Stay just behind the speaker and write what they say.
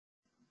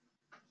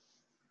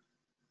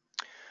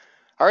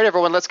All right,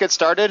 everyone, let's get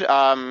started.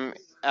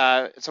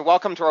 So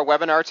welcome to our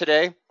webinar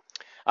today.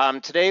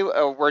 Today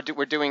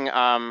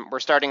we're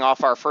starting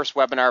off our first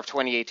webinar of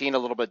 2018 a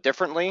little bit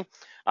differently.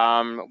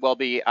 I'll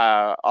be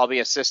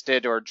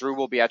assisted, or Drew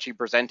will be actually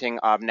presenting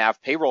a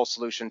NAV Payroll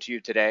solution to you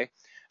today.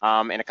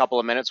 In a couple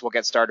of minutes, we'll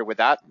get started with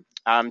that.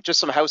 Just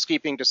some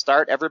housekeeping to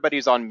start.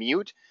 Everybody's on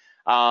mute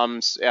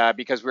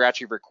because we're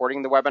actually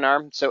recording the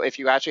webinar. So if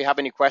you actually have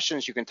any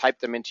questions, you can type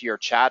them into your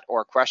chat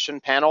or question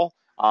panel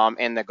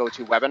in the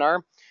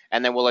GoToWebinar,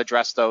 and then we'll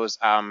address those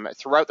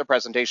throughout the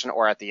presentation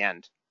or at the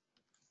end.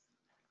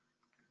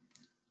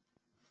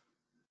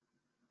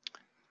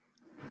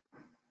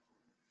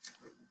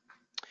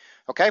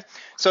 Okay,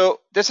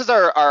 so this is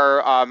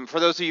our for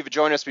those of you who've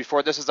joined us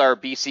before, this is our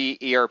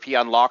BC ERP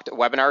Unlocked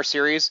webinar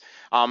series.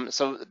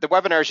 So the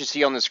webinars you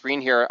see on the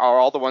screen here are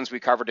all the ones we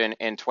covered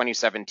in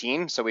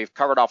 2017. So we've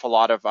covered off a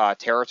lot of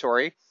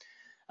territory.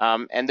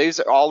 And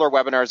all our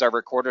webinars are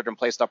recorded and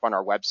placed up on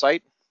our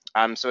website.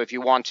 So if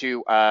you want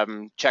to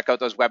check out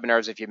those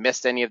webinars, if you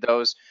missed any of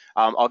those,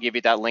 I'll give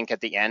you that link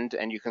at the end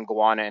and you can go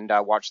on and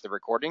watch the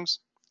recordings.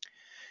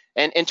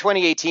 And in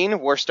 2018,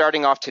 we're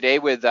starting off today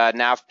with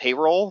NAV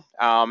Payroll.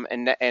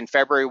 And in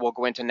February, we'll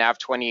go into NAV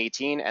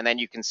 2018, and then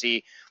you can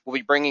see we'll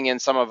be bringing in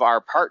some of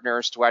our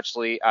partners to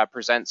actually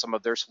present some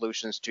of their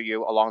solutions to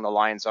you along the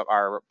lines of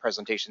our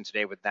presentation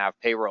today with NAV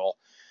Payroll.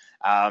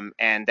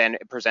 And then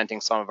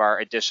presenting some of our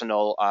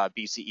additional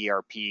BC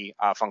ERP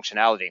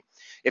functionality.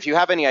 If you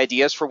have any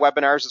ideas for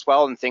webinars as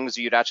well and things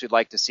you'd actually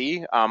like to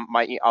see,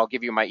 I'll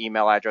give you my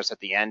email address at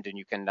the end, and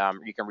you can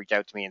reach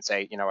out to me and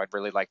say, you know, I'd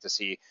really like to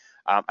see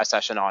a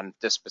session on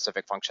this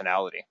specific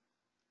functionality.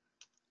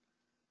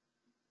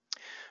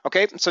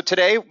 Okay, so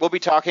today we'll be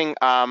talking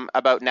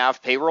about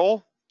NAV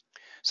Payroll.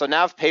 So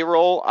NAV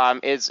Payroll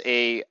is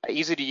a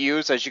easy to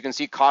use, as you can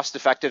see,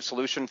 cost-effective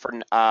solution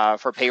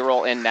for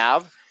payroll in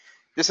NAV.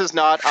 This is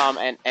not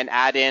an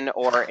add-in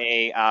or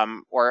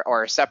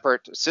a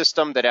separate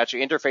system that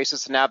actually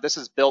interfaces to NAV. This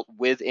is built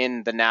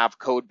within the NAV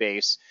code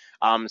base.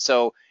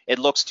 So it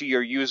looks to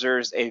your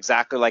users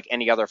exactly like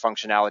any other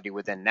functionality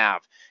within NAV.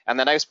 And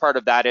the nice part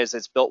of that is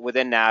it's built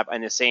within NAV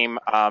and the same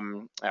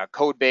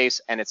code base,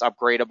 and it's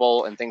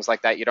upgradable and things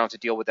like that. You don't have to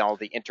deal with all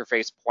the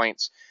interface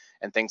points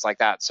and things like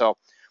that. So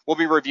we'll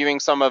be reviewing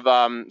some of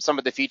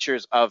the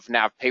features of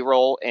NAV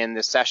Payroll in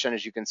this session,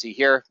 as you can see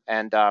here,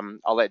 and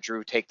I'll let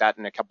Drew take that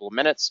in a couple of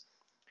minutes.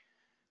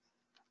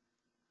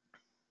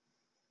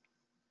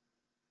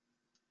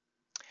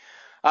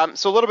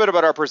 So a little bit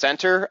about our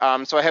presenter.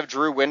 So I have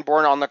Drew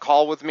Winborn on the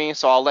call with me,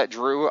 so I'll let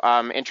Drew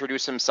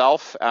introduce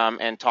himself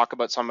and talk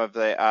about some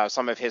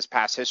of his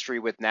past history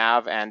with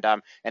NAV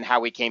and how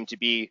we came to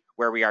be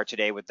where we are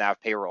today with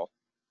NAV Payroll.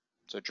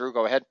 So Drew,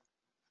 go ahead.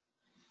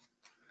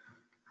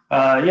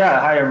 Yeah,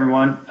 hi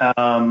everyone.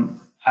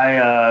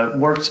 I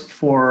worked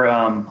for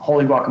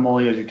Holy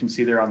Guacamole, as you can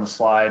see there on the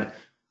slide,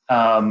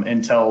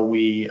 until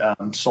we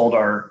sold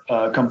our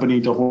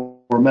company to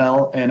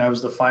Hormel, and I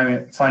was the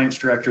finance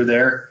director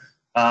there.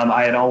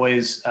 I had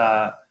always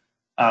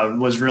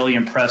was really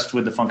impressed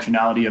with the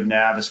functionality of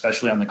NAV,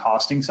 especially on the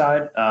costing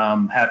side.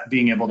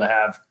 Being able to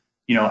have,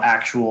 you know,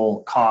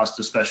 actual cost,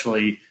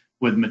 especially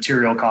with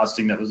material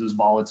costing that was as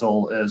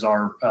volatile as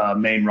our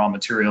main raw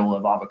material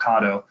of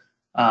avocado.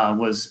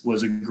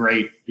 Was a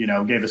great, you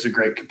know, gave us a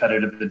great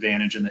competitive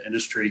advantage in the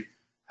industry.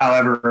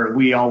 However,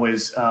 we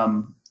always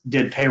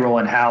did payroll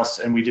in-house,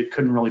 and we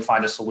couldn't really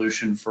find a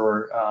solution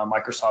for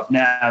Microsoft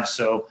NAV.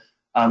 So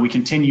we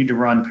continued to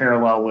run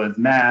parallel with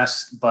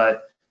MAS,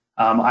 but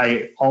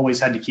I always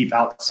had to keep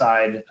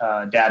outside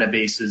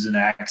databases and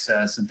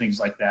access and things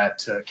like that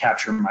to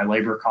capture my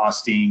labor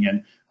costing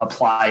and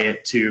apply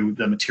it to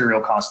the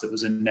material cost that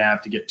was in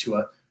NAV to get to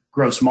a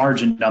gross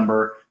margin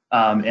number.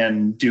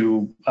 And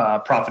do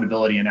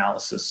profitability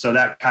analysis. So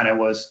that kind of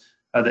was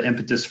the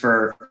impetus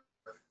for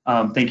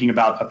thinking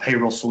about a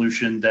payroll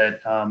solution that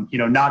you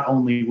know, not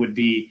only would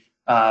be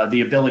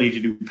the ability to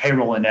do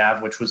payroll in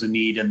NAV, which was a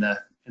need in the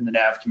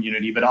NAV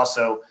community, but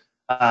also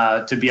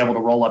to be able to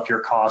roll up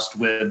your cost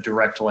with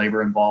direct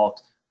labor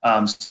involved,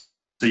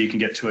 so you can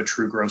get to a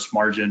true gross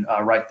margin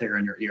right there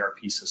in your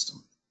ERP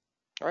system.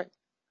 All right,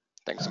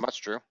 thanks so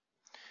much, Drew.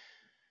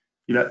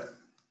 You bet.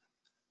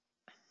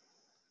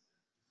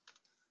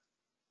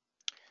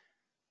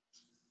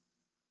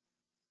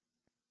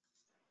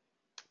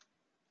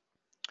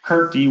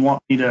 Kurt, do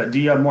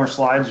you have more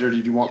slides, or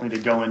did you want me to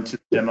go into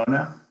the demo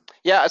now?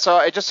 Yeah, so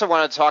I just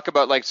want to talk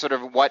about, like, sort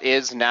of what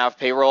is NAV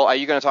Payroll. Are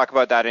you going to talk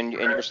about that in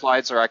your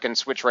slides, or I can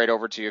switch right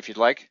over to you if you'd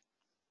like?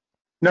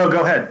 No,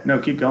 go ahead. No,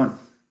 keep going.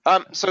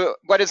 So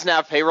what is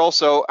NAV Payroll?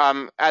 So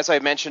as I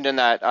mentioned in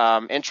that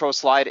intro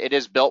slide, it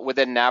is built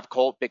within NAV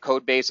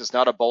code base. It's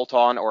not a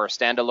bolt-on or a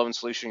standalone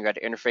solution you got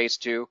to interface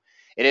to.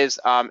 It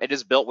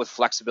is built with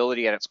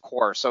flexibility at its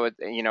core. So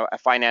you know,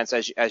 finance,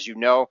 as you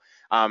know,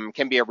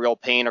 can be a real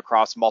pain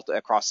across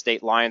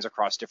state lines,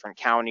 across different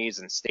counties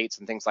and states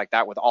and things like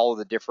that, with all of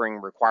the differing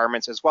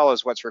requirements, as well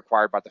as what's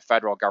required by the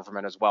federal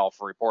government as well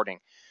for reporting.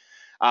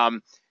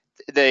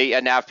 The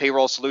NAV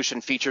Payroll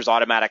solution features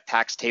automatic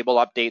tax table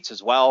updates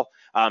as well,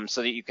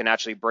 so that you can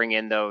actually bring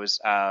in those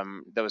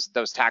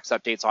tax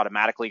updates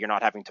automatically. You're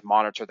not having to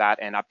monitor that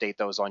and update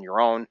those on your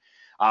own.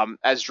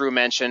 As Drew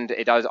mentioned,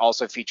 it does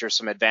also feature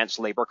some advanced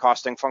labor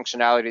costing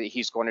functionality that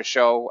he's going to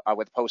show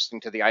with posting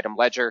to the item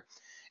ledger,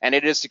 and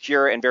it is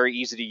secure and very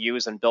easy to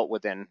use and built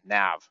within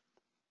NAV.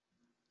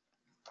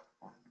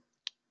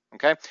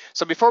 Okay,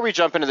 so before we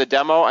jump into the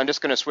demo, I'm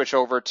just going to switch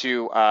over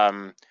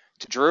to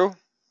Drew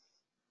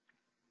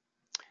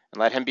and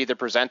let him be the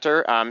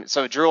presenter.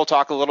 So Drew will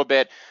talk a little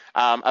bit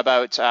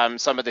about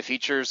some of the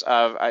features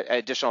of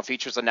additional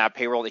features of NAV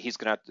Payroll that he's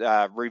going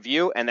to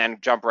review, and then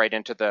jump right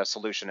into the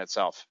solution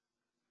itself.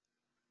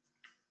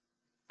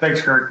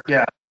 Thanks, Kurt.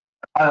 Yeah,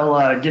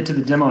 I'll get to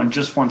the demo in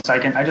just 1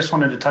 second. I just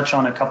wanted to touch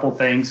on a couple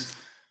things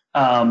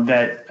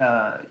that,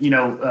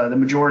 the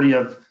majority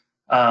of,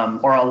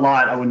 or a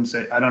lot, I wouldn't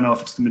say, I don't know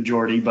if it's the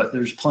majority, but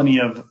there's plenty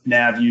of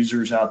NAV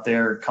users out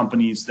there,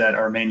 companies that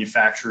are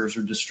manufacturers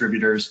or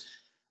distributors,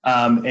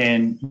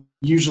 and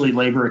usually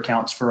labor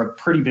accounts for a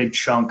pretty big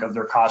chunk of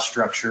their cost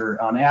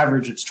structure. On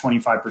average, it's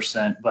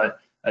 25%, but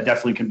it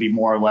definitely can be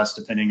more or less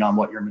depending on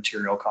what your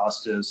material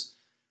cost is.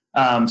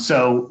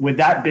 So with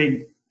that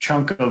big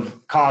chunk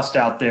of cost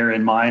out there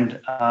in mind,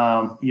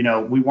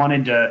 we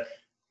wanted to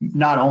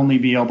not only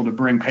be able to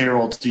bring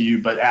payroll to you,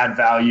 but add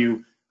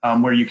value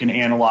where you can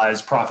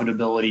analyze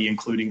profitability,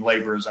 including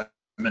labor, as I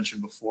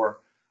mentioned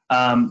before.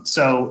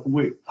 So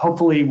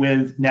hopefully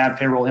with NAV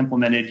Payroll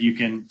implemented, you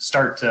can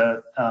start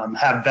to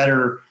have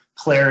better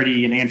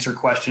clarity and answer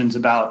questions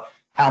about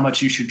how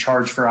much you should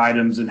charge for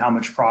items and how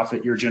much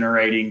profit you're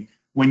generating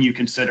when you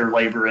consider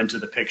labor into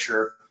the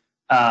picture.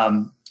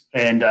 And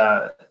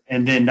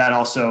then that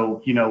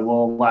also,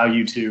 will allow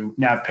you to,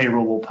 NAV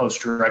Payroll will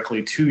post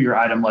directly to your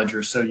item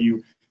ledger, so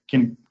you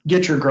can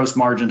get your gross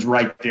margins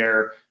right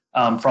there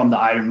from the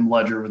item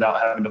ledger without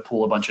having to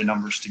pull a bunch of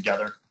numbers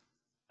together.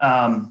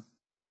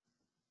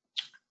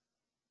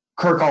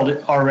 Kirk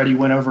already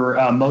went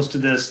over most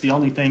of this. The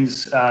only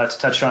things to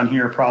touch on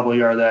here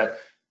probably are that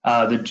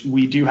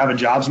we do have a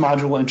jobs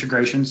module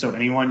integration, so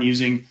anyone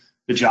using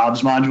the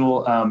jobs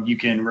module, you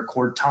can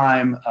record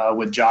time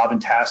with job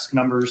and task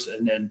numbers,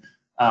 and then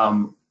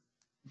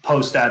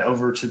post that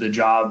over to the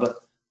job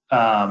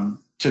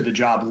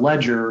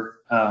ledger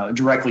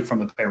directly from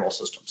the payroll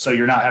system. So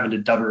you're not having to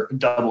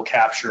double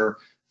capture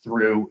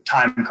through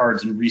time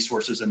cards and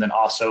resources, and then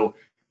also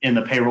in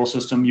the payroll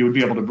system. You would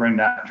be able to bring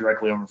that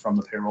directly over from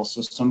the payroll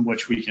system,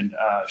 which we can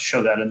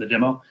show that in the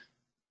demo.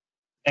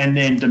 And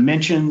then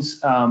dimensions,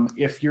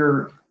 if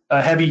you're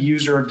a heavy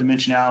user of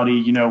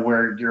dimensionality,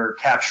 where you're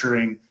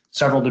capturing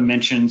several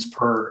dimensions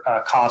per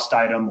cost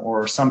item,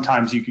 or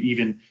sometimes you could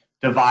even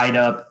divide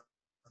up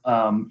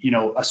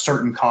a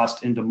certain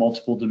cost into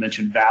multiple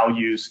dimension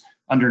values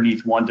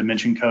underneath one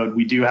dimension code.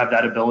 We do have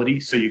that ability,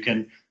 so you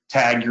can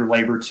tag your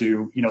labor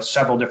to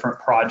several different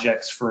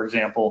projects, for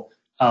example,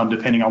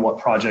 depending on what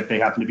project they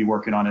happen to be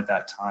working on at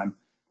that time.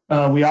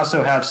 We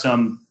also have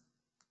some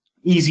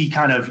easy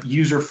kind of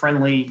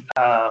user-friendly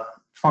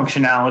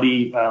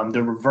functionality.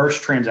 The reverse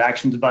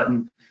transactions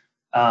button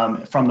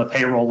from the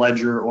payroll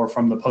ledger or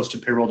from the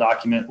posted payroll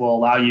document will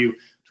allow you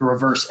to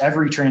reverse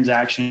every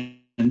transaction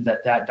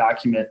that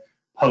document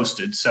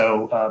posted.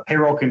 So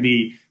payroll can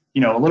be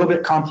a little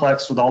bit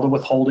complex with all the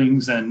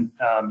withholdings, and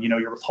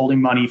you're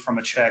withholding money from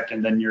a check,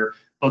 and then you're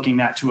booking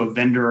that to a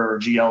vendor or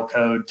GL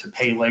code to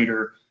pay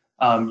later,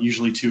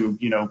 usually to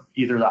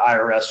either the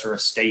IRS or a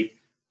state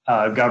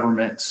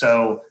government.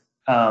 So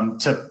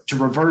to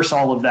reverse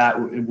all of that,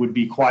 it would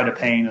be quite a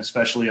pain,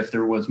 especially if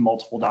there was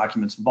multiple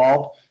documents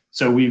involved.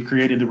 So we've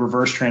created the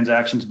reverse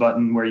transactions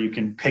button where you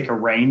can pick a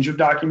range of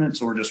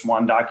documents or just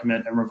one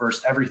document and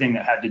reverse everything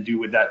that had to do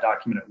with that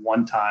document at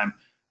one time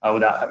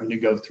without having to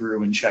go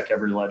through and check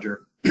every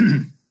ledger.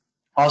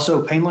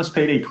 Also, Painless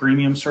Payday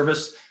Premium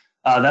service.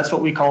 That's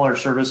what we call our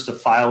service to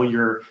file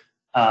your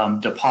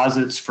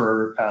deposits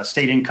for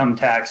state income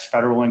tax,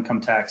 federal income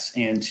tax,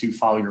 and to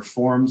file your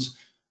forms.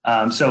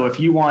 So if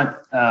you want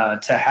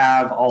to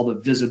have all the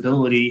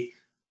visibility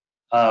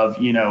of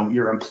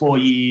your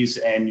employees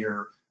and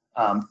your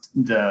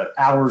the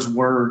hours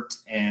worked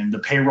and the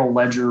payroll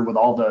ledger with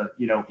all the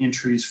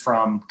entries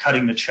from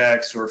cutting the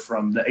checks or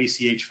from the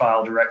ACH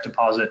file direct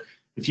deposit,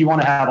 if you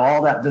want to have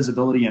all that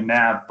visibility in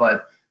NAV,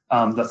 but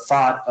the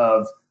thought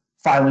of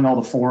filing all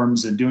the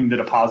forms and doing the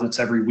deposits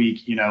every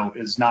week,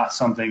 is not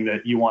something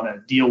that you want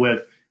to deal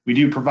with, we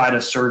do provide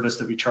a service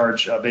that we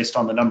charge based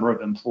on the number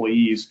of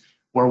employees,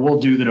 where we'll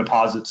do the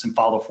deposits and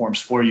file the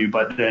forms for you,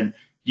 but then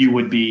you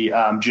would be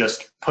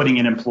just putting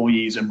in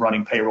employees and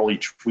running payroll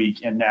each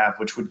week in NAV,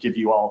 which would give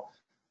you all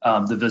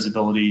the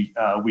visibility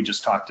we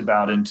just talked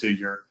about into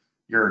your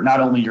not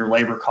only your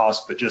labor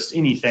costs, but just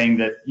anything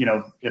that,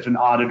 if an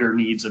auditor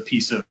needs a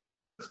piece of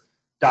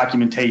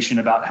documentation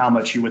about how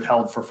much you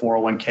withheld for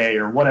 401k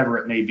or whatever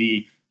it may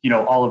be,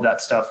 all of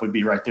that stuff would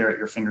be right there at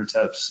your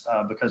fingertips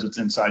because it's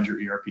inside your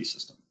ERP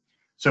system.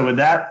 So with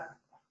that,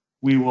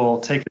 we will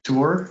take a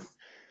tour.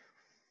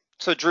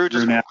 So Drew, through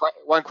just NAV.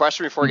 one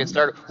question before we get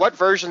started. What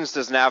versions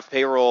does NAV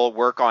Payroll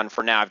work on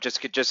for NAV?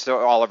 Just so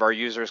all of our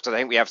users, because I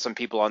think we have some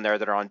people on there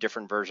that are on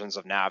different versions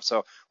of NAV.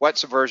 So what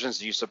versions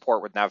do you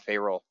support with NAV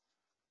Payroll?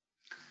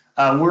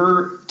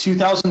 We're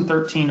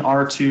 2013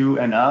 R2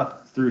 and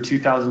up through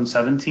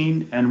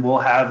 2017, and we'll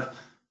have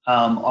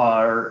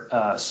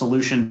our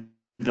solution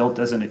built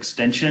as an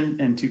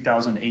extension in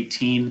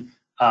 2018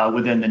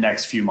 within the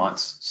next few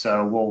months.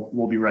 So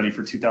we'll be ready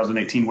for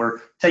 2018.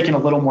 We're taking a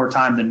little more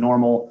time than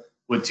normal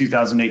with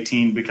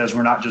 2018 because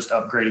we're not just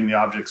upgrading the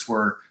objects,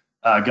 we're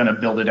going to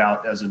build it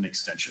out as an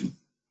extension.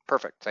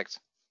 Perfect, thanks.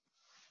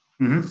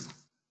 Mm-hmm.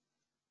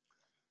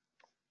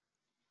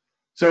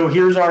 So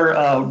here's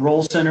our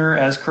role center,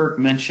 as Kirk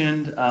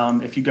mentioned.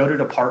 If you go to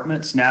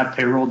departments, NAV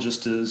Payroll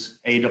just is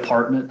a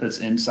department that's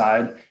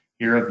inside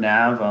here of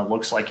NAV.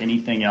 Looks like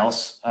anything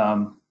else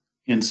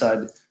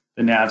inside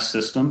the NAV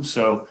system.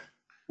 So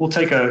we'll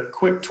take a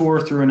quick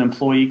tour through an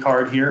employee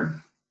card here.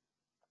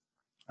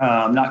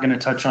 I'm not going to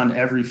touch on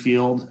every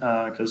field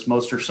because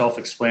most are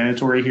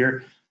self-explanatory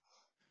here,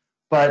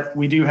 but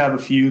we do have a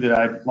few that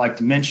I'd like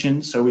to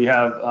mention. So we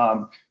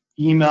have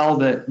email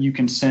that you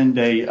can send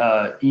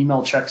a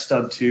email check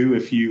stub to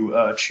if you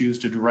choose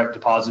to direct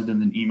deposit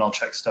and then email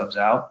check stubs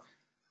out.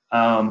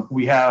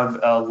 We have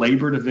a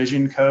labor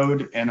division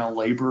code and a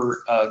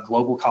labor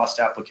global cost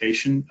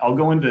application. I'll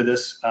go into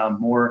this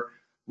more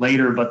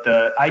later, but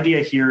the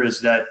idea here is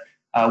that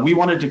we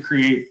wanted to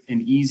create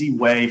an easy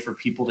way for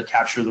people to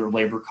capture their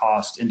labor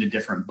cost into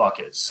different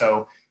buckets.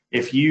 So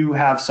if you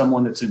have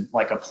someone that's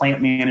like a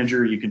plant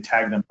manager, you can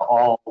tag them to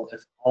all.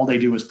 If all they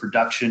do is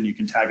production, you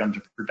can tag them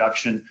to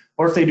production.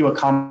 Or if they do a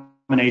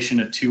combination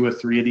of 2 or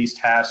 3 of these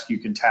tasks, you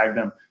can tag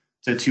them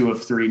to 2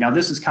 of 3. Now,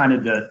 this is kind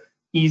of the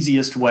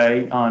easiest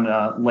way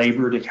on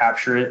labor to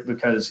capture it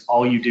because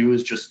all you do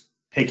is just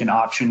pick an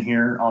option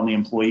here on the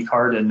employee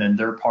card, and then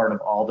they're part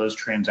of all those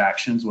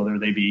transactions, whether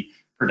they be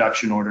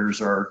production orders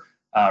or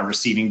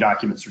receiving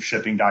documents or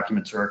shipping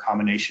documents or a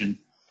combination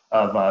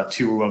of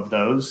 2 of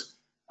those.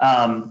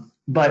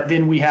 But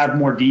then we have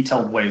more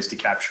detailed ways to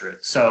capture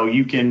it. So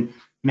you can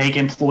make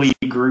employee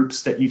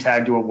groups that you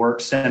tag to a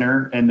work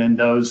center, and then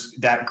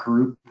that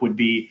group would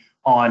be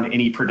on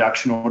any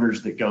production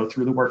orders that go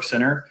through the work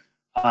center.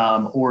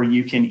 Or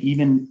you can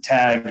even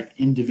tag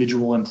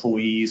individual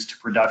employees to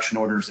production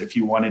orders if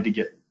you wanted to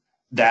get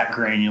that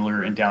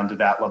granular and down to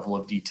that level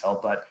of detail.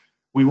 But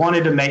we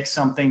wanted to make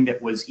something that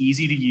was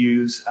easy to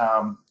use,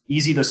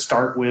 easy to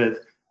start with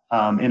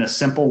in a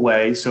simple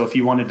way. So if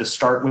you wanted to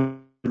start with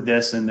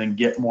this and then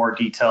get more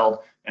detailed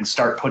and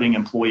start putting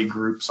employee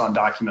groups on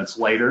documents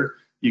later,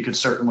 you could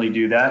certainly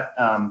do that.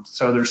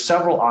 So there's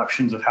several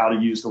options of how to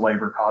use the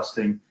labor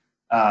costing,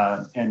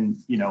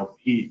 and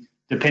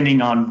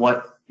depending on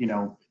what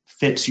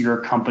fits your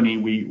company,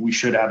 we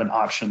should have an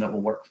option that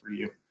will work for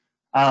you.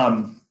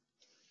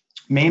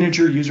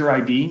 Manager user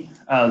ID.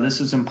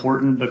 This is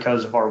important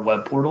because of our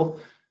web portal.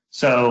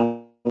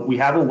 So we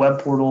have a web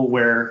portal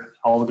where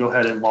I'll go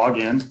ahead and log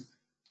in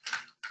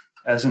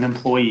as an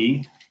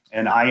employee,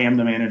 and I am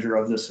the manager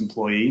of this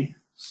employee.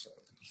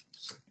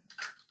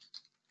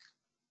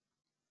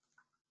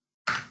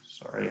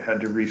 Sorry, I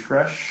had to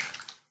refresh.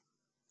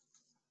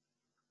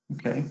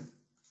 Okay.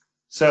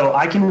 So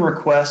I can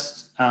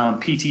request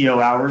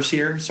PTO hours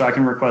here. So I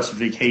can request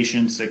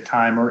vacation, sick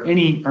time, or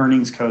any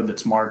earnings code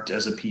that's marked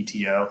as a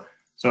PTO.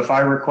 So if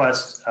I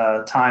request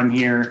time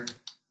here,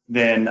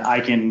 then I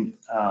can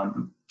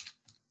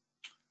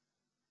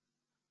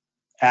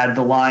add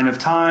the line of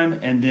time,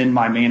 and then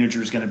my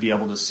manager is going to be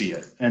able to see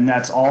it. And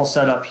that's all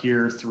set up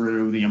here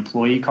through the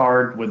employee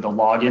card with the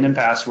login and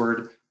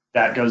password.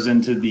 That goes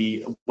into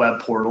the web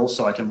portal,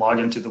 so I can log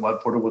into the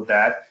web portal with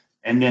that.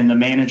 And then the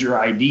manager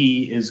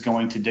ID is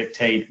going to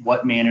dictate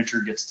what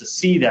manager gets to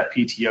see that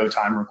PTO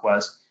time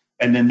request,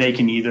 and then they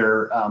can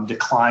either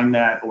decline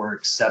that or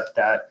accept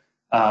that,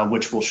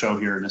 which we'll show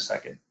here in a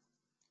second.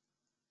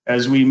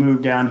 As we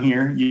move down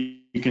here,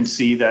 you can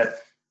see that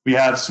we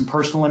have some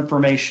personal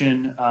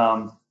information,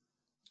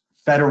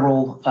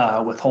 federal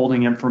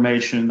withholding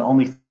information. The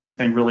only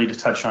thing really to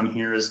touch on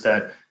here is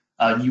that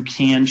you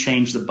can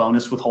change the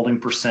bonus withholding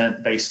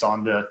percent based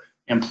on the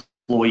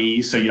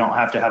employee, so you don't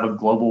have to have a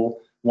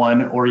global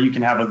one, or you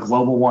can have a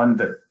global one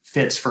that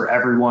fits for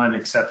everyone,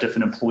 except if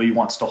an employee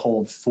wants to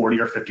hold 40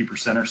 or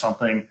 50% or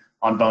something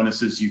on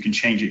bonuses, you can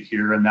change it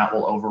here, and that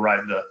will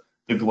override the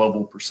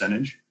global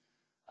percentage.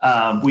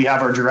 We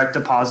have our direct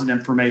deposit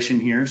information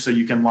here, so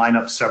you can line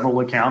up several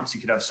accounts.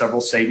 You could have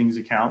several savings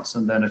accounts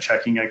and then a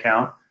checking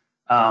account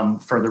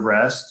for the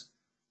rest.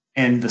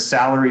 And the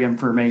salary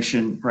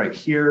information right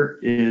here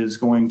is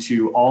going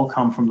to all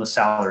come from the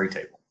salary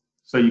table.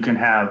 So you can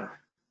have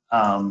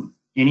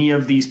any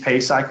of these pay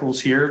cycles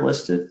here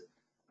listed,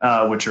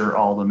 which are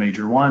all the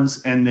major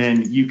ones. And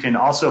then you can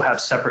also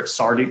have separate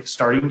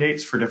starting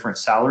dates for different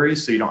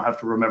salaries, so you don't have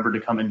to remember to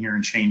come in here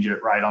and change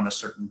it right on a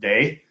certain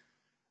day.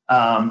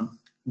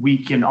 We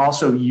can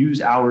also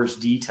use hours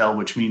detail,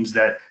 which means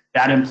that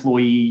that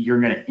employee,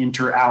 you're going to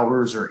enter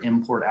hours or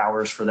import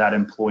hours for that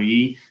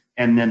employee,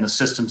 and then the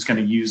system's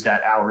going to use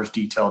that hours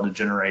detail to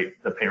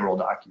generate the payroll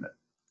document.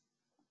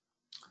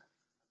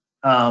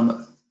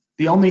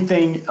 The only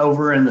thing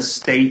over in the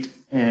state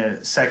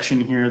section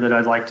here that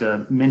I'd like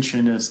to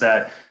mention is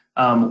that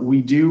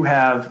we do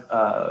have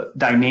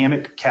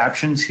dynamic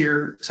captions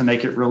here to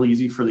make it real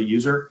easy for the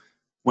user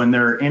when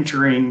they're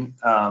entering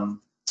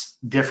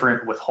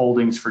different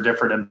withholdings for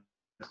different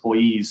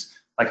employees.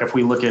 Like if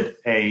we look at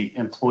a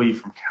employee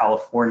from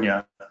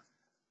California,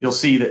 you'll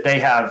see that they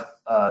have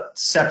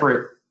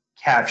separate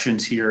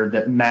captions here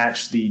that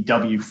match the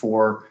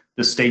W-4,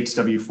 the state's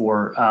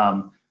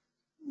W-4.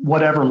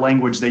 Whatever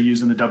language they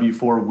use in the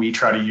W-4, we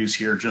try to use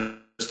here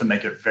just to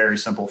make it very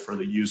simple for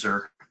the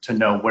user to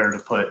know where to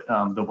put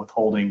the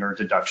withholding or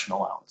deduction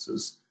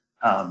allowances.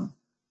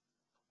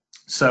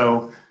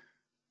 So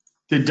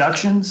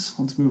deductions,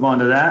 let's move on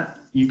to that.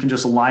 You can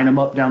just line them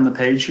up down the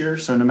page here.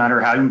 So no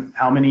matter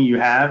how many you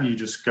have, you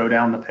just go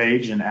down the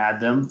page and add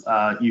them.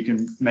 You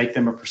can make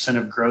them a percent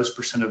of gross,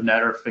 percent of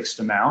net, or fixed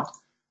amount.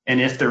 And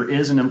if there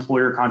is an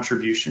employer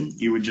contribution,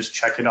 you would just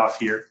check it off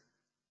here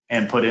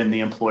and put in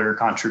the employer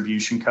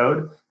contribution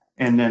code.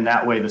 And then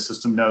that way the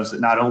system knows that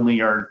not only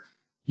are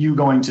you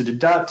going to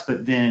deduct,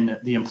 but then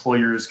the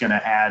employer is going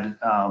to add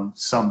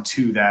some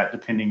to that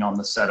depending on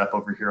the setup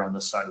over here on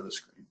this side of the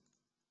screen.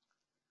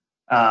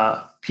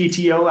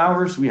 PTO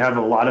hours, we have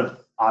a lot of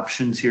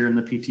options here in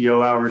the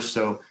PTO hours.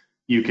 So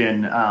you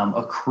can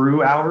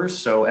accrue hours.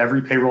 So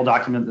every payroll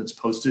document that's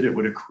posted, it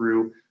would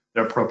accrue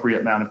the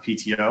appropriate amount of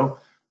PTO.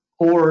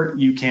 Or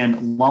you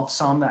can lump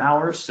sum the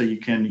hours. So you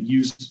can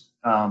use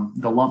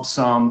the lump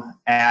sum,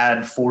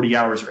 add 40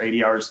 hours or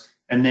 80 hours,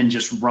 and then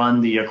just run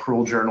the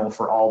accrual journal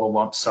for all the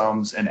lump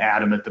sums and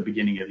add them at the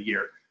beginning of the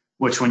year,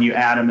 which when you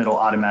add them, it'll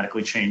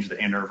automatically change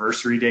the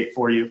anniversary date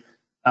for you.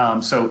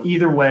 So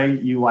either way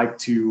you like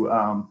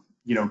to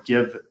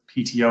give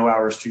PTO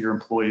hours to your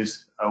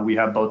employees, we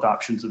have both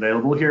options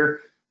available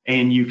here,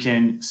 and you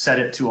can set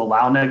it to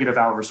allow negative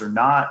hours or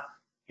not,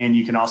 and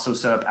you can also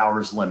set up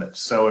hours limits.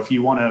 So if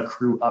you want to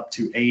accrue up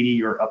to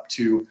 80 or up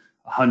to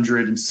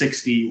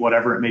 160,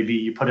 whatever it may be,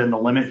 you put in the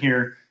limit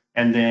here,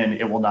 and then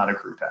it will not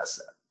accrue past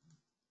that.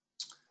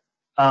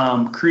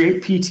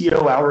 Create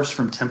PTO hours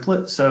from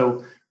template.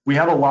 So we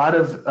have a lot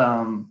of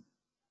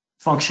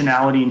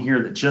functionality in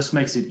here that just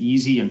makes it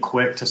easy and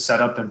quick to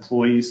set up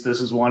employees.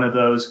 This is one of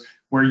those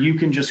where you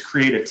can just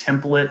create a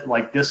template.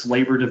 Like this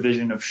labor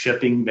division of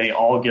shipping, they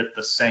all get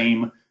the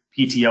same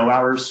PTO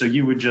hours. So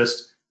you would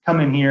just come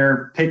in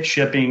here, pick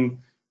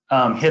shipping,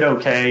 hit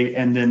OK,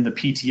 and then the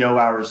PTO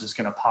hours is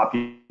going to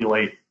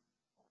populate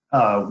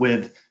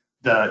with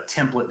the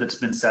template that's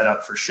been set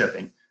up for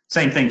shipping.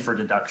 Same thing for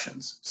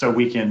deductions. So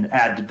we can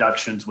add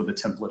deductions with a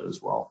template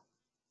as well.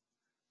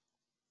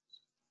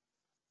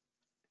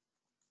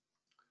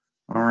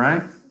 All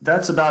right,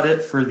 that's about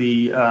it for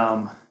the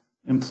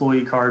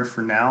employee card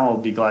for now. I'll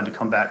be glad to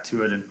come back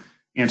to it and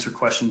answer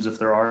questions if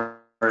there are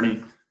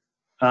any.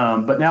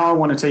 But now I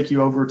want to take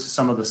you over to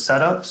some of the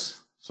setups.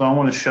 So I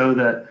want to show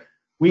that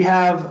we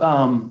have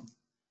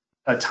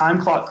a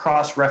time clock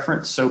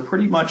cross-reference. So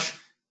pretty much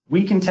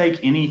we can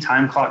take any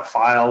time clock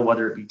file,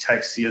 whether it be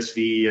text,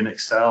 CSV, and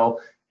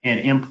Excel, and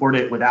import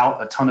it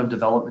without a ton of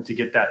development to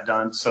get that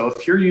done. So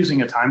if you're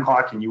using a time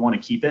clock and you want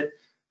to keep it,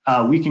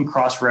 we can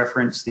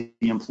cross-reference the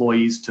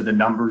employees to the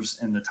numbers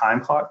in the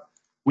time clock.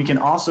 We can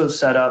also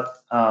set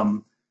up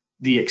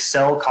the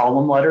Excel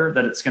column letter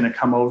that it's going to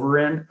come over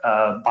in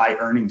by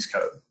earnings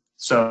code.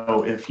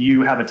 So if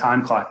you have a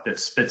time clock that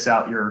spits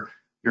out your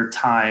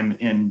time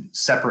in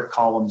separate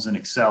columns in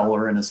Excel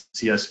or in a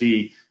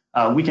CSV,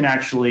 we can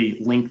actually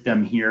link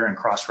them here and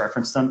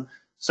cross-reference them.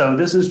 So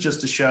this is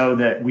just to show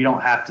that we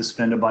don't have to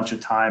spend a bunch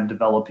of time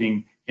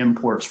developing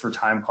imports for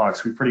time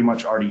clocks. We pretty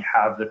much already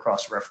have the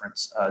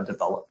cross-reference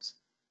developed.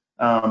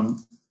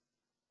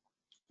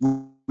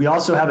 We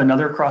also have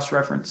another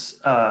cross-reference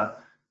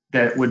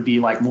that would be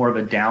like more of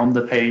a down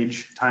the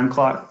page time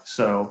clock.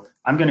 So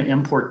I'm going to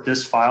import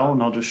this file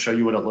and I'll just show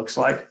you what it looks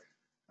like.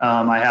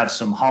 I have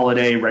some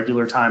holiday,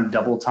 regular time,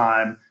 double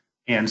time,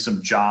 and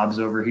some jobs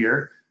over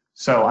here.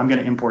 So I'm going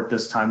to import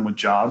this time with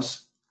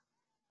jobs.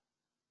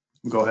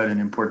 Go ahead and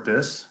import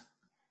this.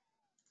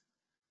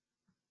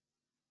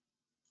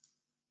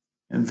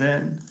 And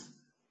then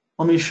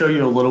let me show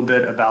you a little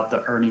bit about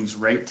the earnings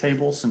rate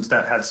table, since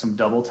that had some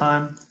double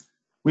time.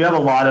 We have a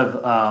lot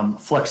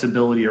of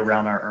flexibility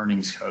around our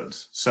earnings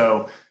codes.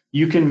 So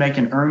you can make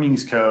an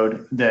earnings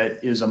code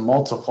that is a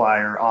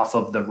multiplier off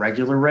of the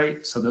regular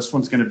rate. So this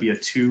one's going to be a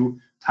 2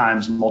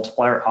 times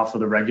multiplier off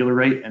of the regular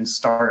rate and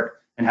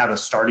have a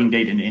starting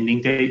date and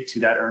ending date to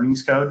that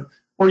earnings code.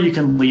 Or you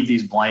can leave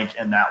these blank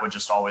and that would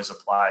just always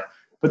apply.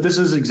 But this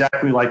is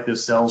exactly like the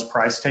sales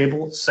price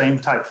table, same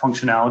type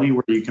functionality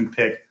where you can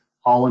pick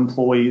all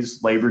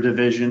employees, labor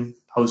division,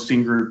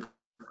 posting group,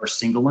 or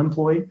single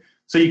employee.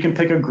 So you can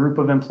pick a group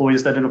of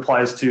employees that it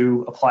applies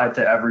to, apply it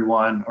to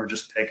everyone, or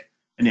just pick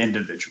an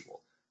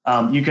individual.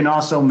 You can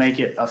also make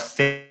it a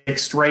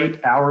fixed rate,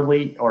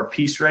 hourly, or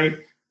piece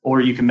rate,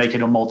 or you can make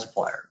it a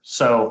multiplier.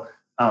 So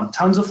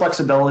Tons of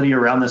flexibility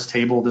around this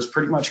table. This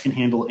pretty much can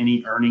handle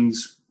any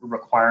earnings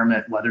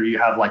requirement, whether you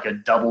have like a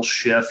double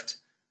shift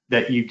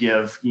that you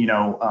give,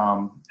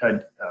 a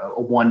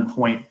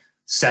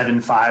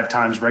 1.75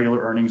 times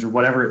regular earnings or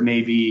whatever it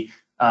may be.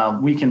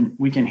 We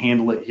can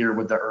handle it here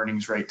with the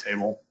earnings rate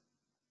table.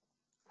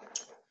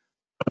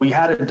 We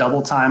had a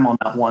double time on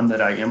that one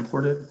that I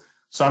imported.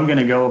 So I'm going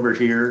to go over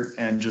here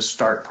and just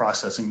start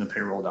processing the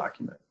payroll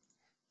document.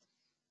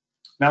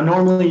 Now,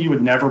 normally you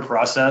would never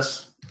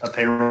process a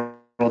payroll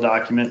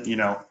document,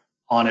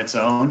 on its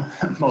own.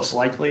 Most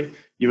likely,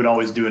 you would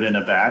always do it in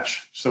a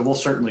batch. So we'll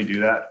certainly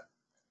do that.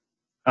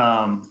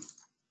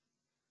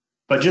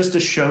 But just to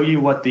show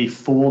you what the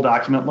full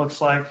document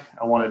looks like,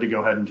 I wanted to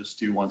go ahead and just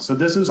do one. So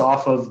this is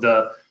off of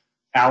the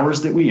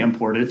hours that we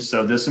imported.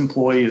 So this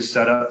employee is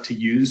set up to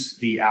use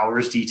the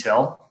hours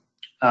detail.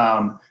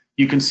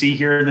 You can see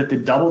here that the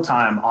double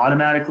time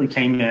automatically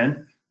came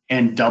in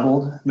and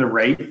doubled the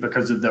rate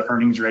because of the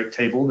earnings rate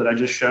table that I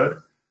just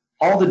showed.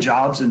 All the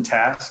jobs and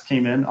tasks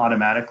came in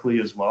automatically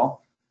as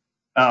well.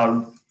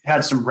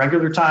 Had some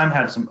regular time,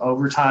 had some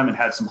overtime, and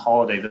had some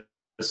holiday.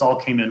 This all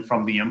came in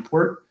from the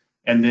import,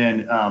 and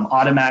then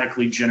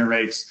automatically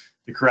generates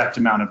the correct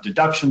amount of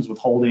deductions,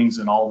 withholdings,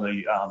 and all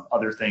the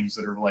other things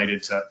that are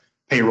related to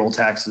payroll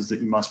taxes that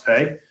you must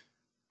pay.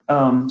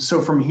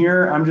 So from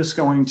here, I'm just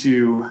going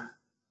to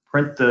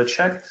print the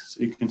check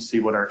so you can see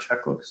what our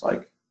check looks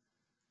like.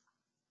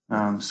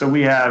 So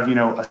we have,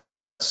 a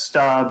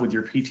stub with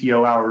your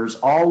PTO hours.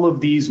 All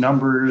of these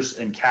numbers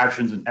and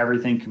captions and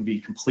everything can be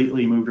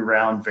completely moved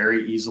around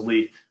very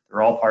easily.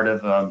 They're all part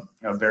of a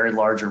very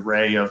large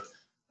array of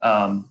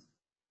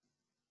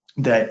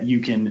that you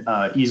can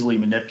easily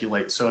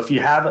manipulate. So if you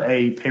have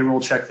a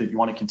payroll check that you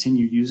want to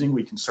continue using,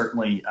 we can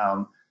certainly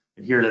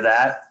adhere to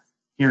that.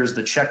 Here's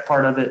the check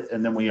part of it,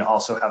 and then we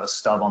also have a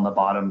stub on the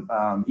bottom.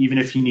 Even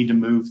if you need to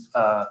move,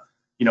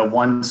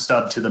 one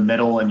stub to the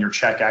middle and your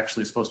check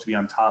actually is supposed to be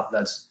on top,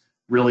 that's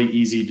really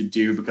easy to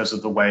do because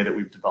of the way that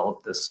we've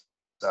developed this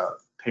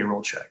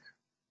payroll check.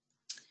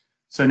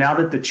 So now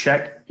that the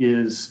check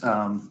is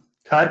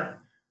cut,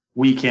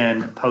 we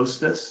can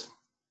post this.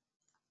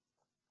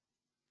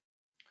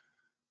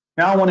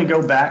 Now I want to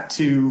go back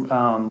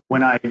to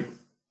when I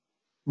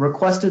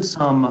requested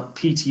some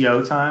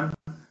PTO time.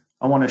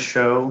 I want to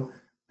show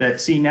that,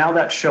 see, now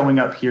that's showing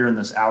up here in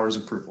this hours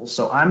approval.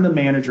 So I'm the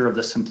manager of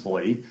this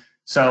employee.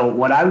 So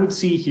what I would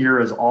see here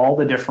is all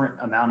the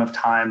different amount of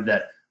time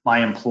that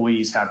my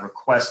employees have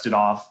requested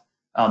off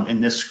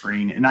in this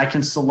screen, and I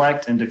can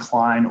select and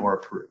decline or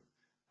approve.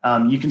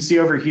 You can see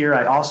over here,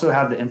 I also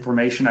have the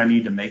information I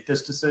need to make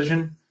this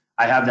decision.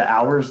 I have the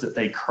hours that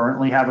they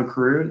currently have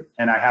accrued,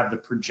 and I have the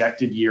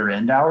projected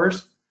year-end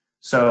hours.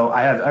 So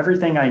I have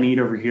everything I need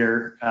over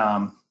here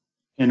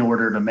in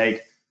order to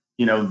make,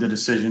 the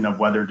decision of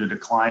whether to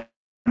decline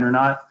or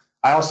not.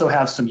 I also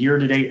have some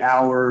year-to-date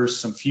hours,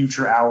 some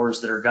future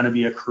hours that are going to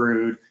be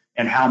accrued,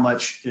 and how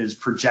much is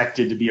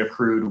projected to be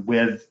accrued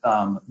with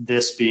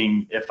this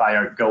being, if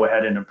I go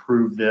ahead and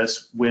approve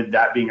this, with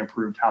that being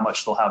approved, how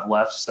much they'll have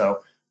left.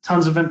 So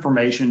tons of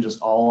information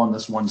just all on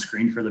this one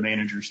screen for the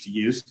managers to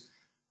use.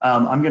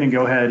 I'm going to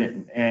go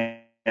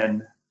ahead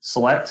and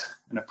select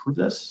and approve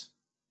this.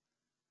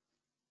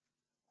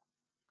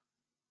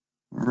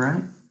 All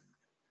right.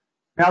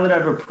 Now that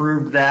I've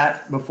approved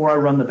that, before I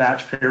run the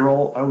batch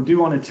payroll, I do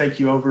want to take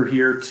you over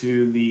here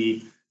to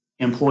the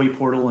employee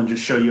portal and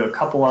just show you a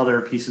couple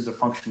other pieces of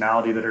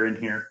functionality that are in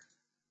here.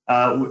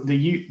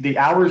 The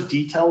hours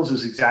details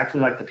is exactly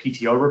like the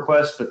PTO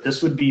request, but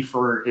this would be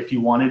for if you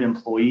wanted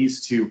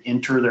employees to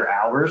enter their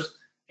hours,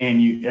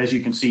 and as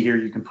you can see here,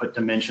 you can put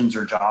dimensions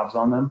or jobs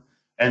on them,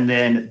 and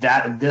then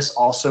this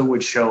also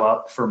would show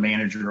up for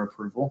manager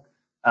approval,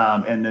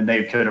 and then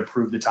they could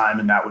approve the time,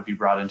 and that would be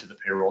brought into the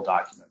payroll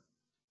document.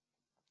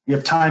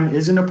 If time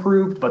isn't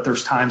approved, but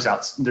there's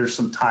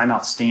some time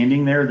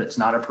outstanding there that's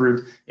not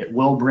approved, it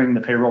will bring the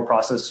payroll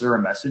processor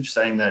a message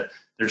saying that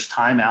there's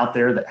time out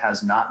there that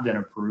has not been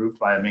approved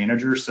by a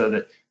manager, so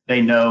that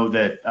they know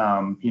that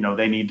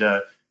they need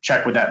to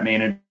check with that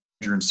manager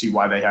and see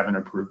why they haven't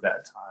approved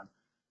that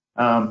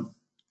time.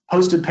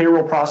 Posted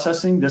payroll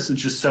processing. This is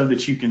just so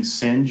that you can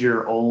send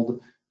your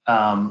old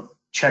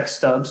check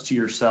stubs to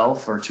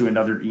yourself or to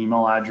another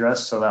email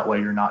address, so that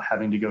way you're not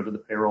having to go to the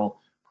payroll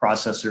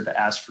processor to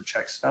ask for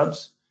check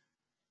stubs.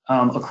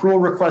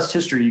 Accrual request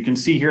history. You can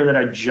see here that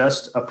I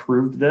just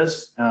approved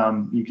this.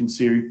 You can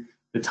see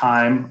the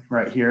time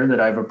right here that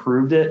I've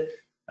approved it,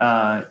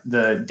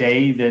 the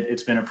day that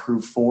it's been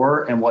approved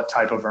for, and what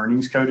type of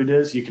earnings code it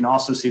is. You can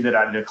also see that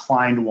I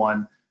declined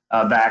one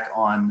back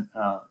on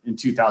in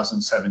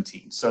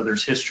 2017. So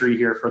there's history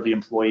here for the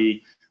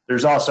employee.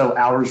 There's also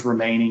hours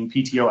remaining,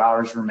 PTO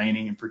hours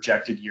remaining, and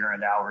projected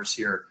year-end hours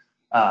here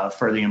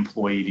for the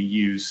employee to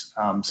use.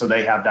 So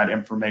they have that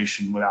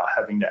information without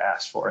having to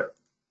ask for it.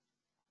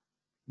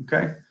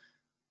 Okay,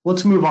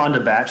 let's move on to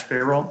batch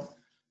payroll.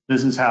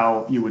 This is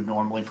how you would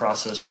normally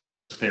process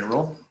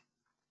payroll.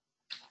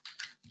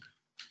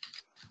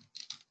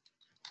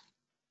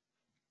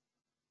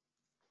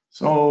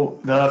 So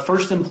the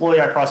first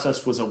employee I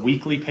processed was a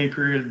weekly pay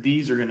period.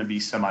 These are going to be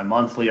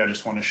semi-monthly. I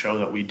just want to show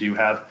that we do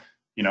have,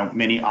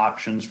 many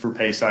options for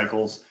pay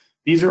cycles.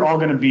 These are all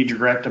going to be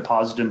direct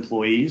deposit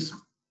employees.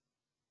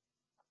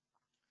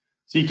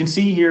 So you can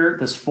see here,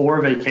 this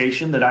 4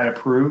 vacation that I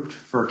approved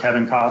for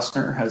Kevin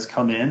Costner has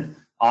come in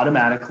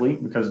automatically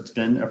because it's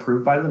been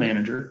approved by the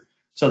manager.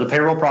 So the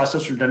payroll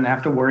processor doesn't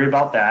have to worry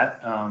about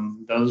that.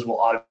 Those will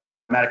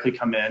automatically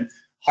come in.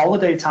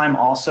 Holiday time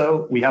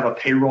also, we have a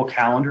payroll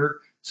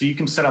calendar. So you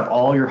can set up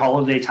all your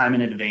holiday time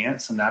in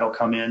advance and that'll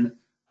come in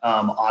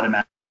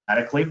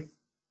automatically.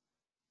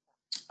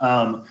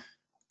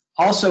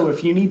 Also,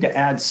 if you need to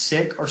add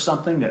sick or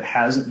something that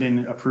hasn't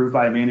been approved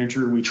by a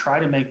manager, we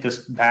try to make this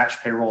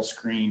batch payroll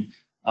screen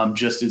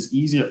just as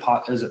easy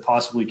as it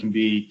possibly can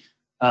be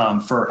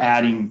for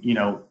adding,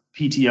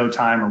 PTO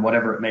time or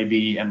whatever it may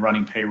be and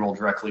running payroll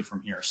directly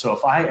from here. So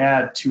if I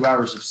add 2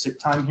 hours of sick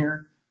time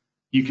here,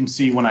 you can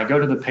see when I go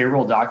to the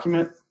payroll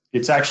document,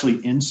 it's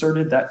actually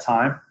inserted that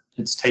time.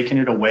 It's taken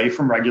it away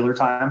from regular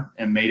time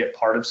and made it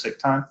part of sick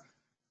time.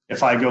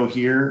 If I go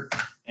here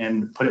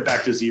and put it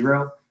back to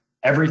 0,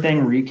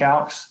 everything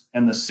recalcs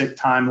and the sick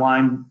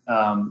timeline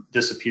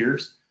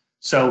disappears.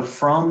 So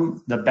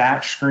from the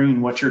batch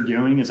screen, what you're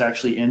doing is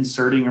actually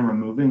inserting and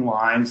removing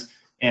lines,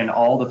 and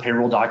all the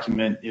payroll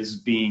document is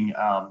being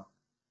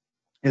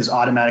is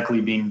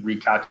automatically being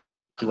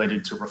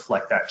recalculated to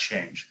reflect that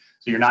change.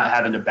 So you're not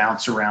having to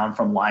bounce around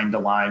from line to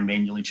line,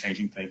 manually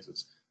changing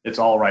things. It's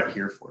all right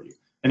here for you.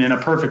 And in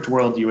a perfect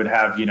world, you would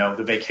have,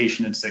 the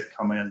vacation and sick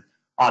come in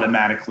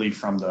automatically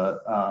from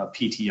the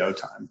PTO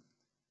time.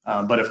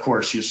 But of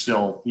course, you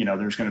still,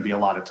 there's going to be a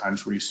lot of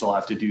times where you still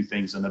have to do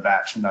things in the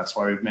batch, and that's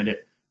why we've made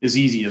it as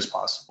easy as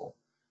possible.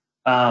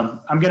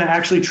 I'm going to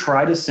actually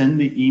try to send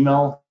the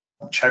email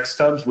check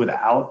stubs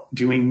without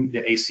doing the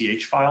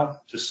ACH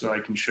file, just so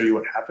I can show you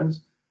what happens.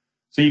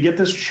 So you get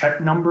this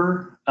check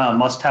number,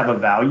 must have a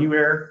value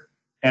error,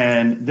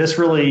 and this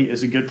really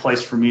is a good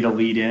place for me to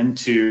lead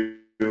into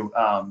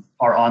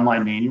our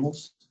online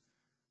manuals.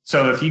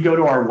 So if you go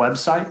to our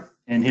website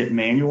and hit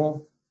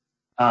manual,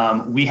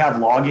 we have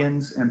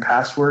logins and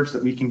passwords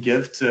that we can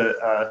give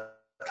to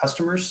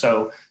customers.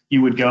 So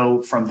you would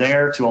go from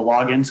there to a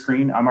login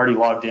screen. I'm already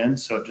logged in,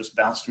 so it just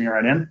bounced me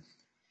right in.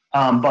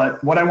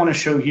 But what I want to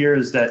show here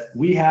is that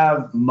we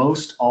have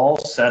most all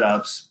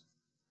setups,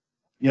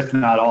 if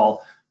not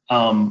all,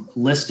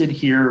 listed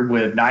here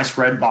with nice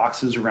red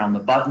boxes around the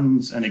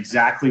buttons and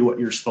exactly what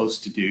you're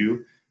supposed to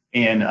do,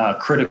 and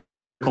critical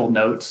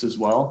notes as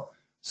well.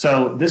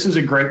 So this is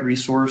a great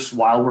resource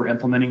while we're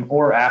implementing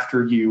or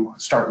after you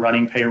start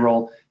running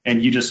payroll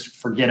and you just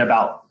forget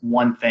about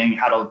one thing,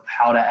 how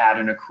to add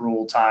an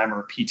accrual time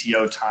or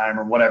PTO time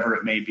or whatever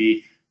it may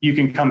be. You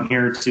can come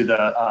here to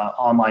the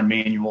online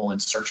manual and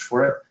search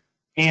for it.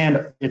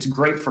 And it's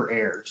great for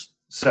errors.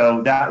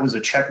 So that was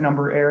a check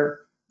number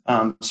error.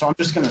 So I'm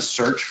just going to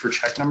search for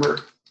check number.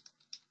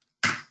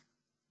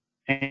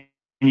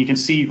 And you can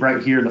see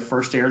right here, the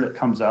first error that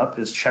comes up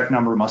is check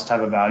number must have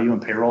a value in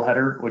payroll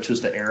header, which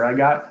is the error I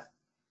got.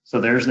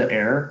 So there's the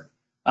error.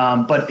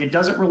 But it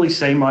doesn't really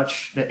say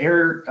much. The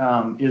error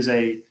is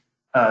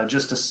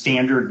just a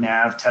standard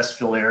NAV test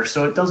fill error.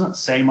 So it doesn't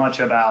say much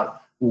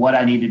about what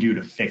I need to do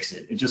to fix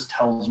it. It just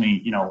tells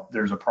me,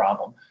 there's a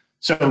problem.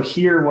 So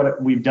here,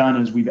 what we've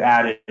done is we've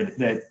added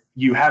that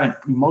you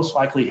most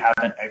likely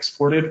haven't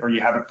exported or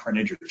you haven't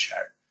printed your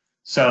check.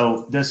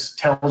 So this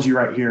tells you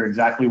right here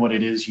exactly what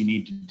it is you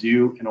need to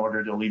do in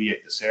order to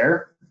alleviate this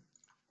error.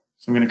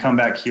 So I'm going to come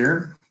back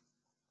here,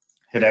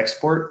 hit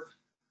export.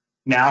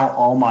 Now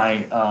all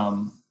my,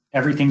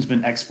 everything's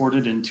been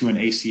exported into an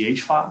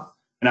ACH file,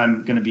 and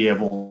I'm going to be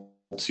able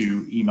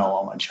to email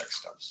all my check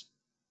stubs.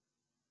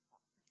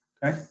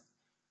 Okay.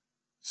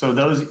 So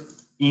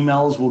those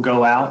emails will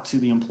go out to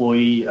the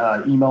employee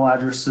email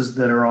addresses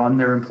that are on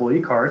their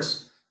employee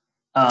cards.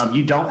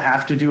 You don't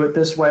have to do it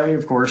this way.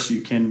 Of course,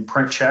 you can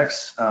print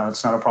checks.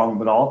 It's not a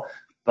problem at all.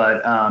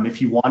 But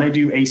if you want to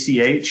do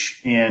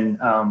ACH and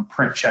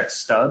print check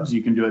stubs,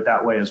 you can do it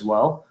that way as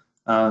well.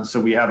 So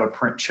we have a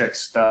print check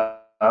stub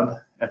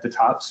at the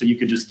top. So you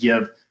could just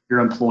give your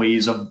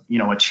employees a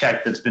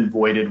check that's been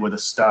voided with a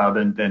stub,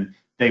 and then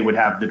they would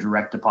have the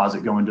direct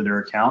deposit go into their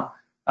account.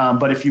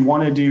 But if you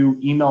want to do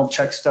email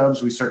check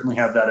stubs, we certainly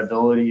have that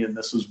ability, and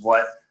this is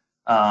what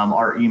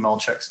our email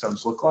check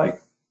stubs look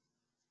like.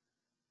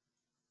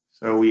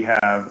 So we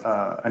have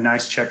a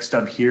nice check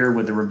stub here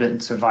with the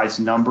remittance advice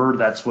number.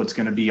 That's what's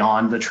going to be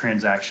on the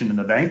transaction in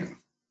the bank.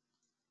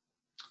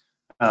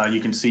 You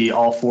can see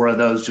all 4 of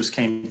those just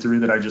came through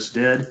that I just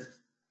did.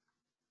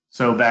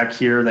 So back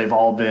here, they've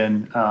all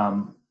been,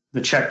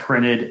 the check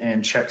printed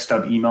and check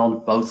stub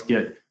emailed both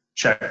get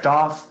checked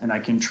off, and I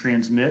can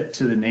transmit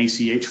to an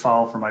ACH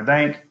file for my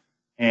bank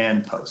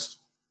and post.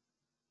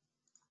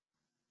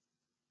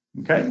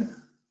 Okay,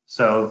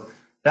 so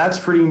that's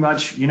pretty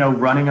much,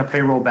 running a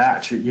payroll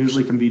batch. It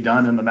usually can be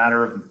done in the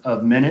matter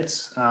of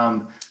minutes,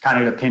 kind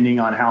of depending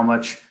on how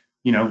much,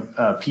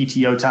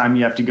 PTO time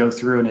you have to go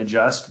through and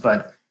adjust.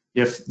 But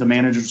if the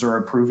managers are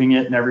approving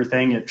it and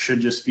everything, it should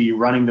just be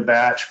running the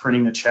batch,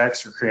 printing the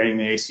checks, or creating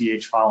the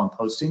ACH file and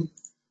posting.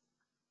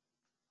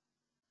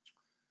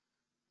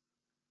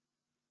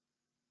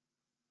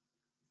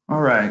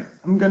 All right,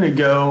 I'm going to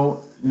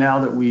go, now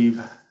that we've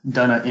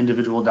done an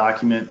individual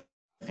document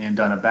and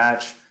done a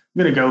batch,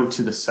 I'm going to go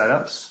to the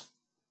setups.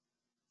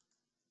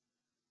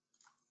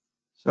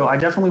 So I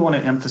definitely want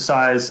to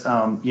emphasize,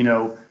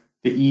 the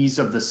ease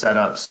of the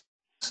setups.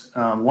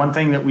 One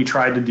thing that we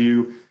tried to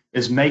do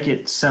is make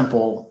it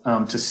simple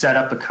to set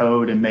up a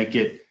code and make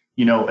it,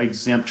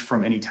 exempt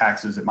from any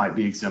taxes it might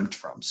be exempt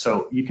from.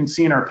 So you can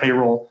see in our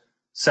payroll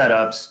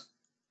setups,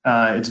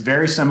 it's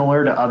very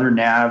similar to other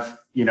NAV,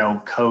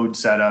 code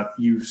setup.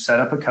 You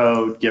set up a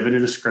code, give it a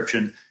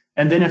description,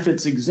 and then if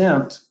it's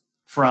exempt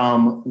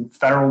from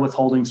federal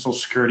withholding, Social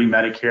Security,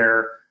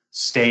 Medicare,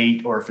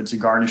 state, or if it's a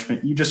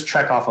garnishment, you just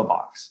check off a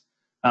box.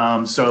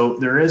 So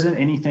there isn't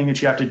anything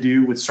that you have to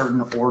do with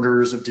certain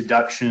orders of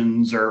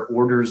deductions or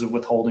orders of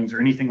withholdings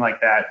or anything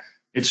like that.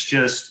 It's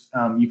just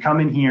you come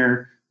in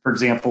here, for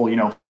example,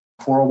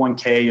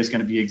 401k is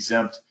going to be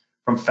exempt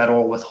from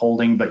federal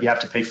withholding, but you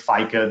have to pay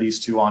FICA, these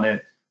two on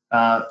it.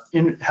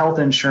 Health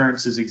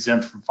insurance is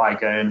exempt from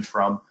FICA and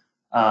from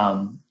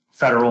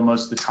federal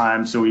most of the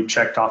time, so we've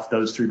checked off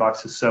those 3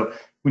 boxes. So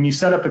when you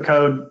set up a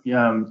code,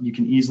 you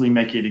can easily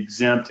make it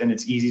exempt, and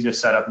it's easy to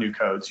set up new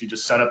codes. You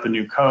just set up the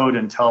new code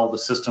and tell the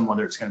system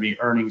whether it's going to be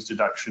earnings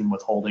deduction,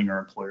 withholding, or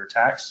employer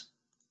tax.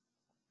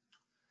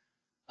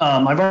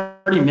 I've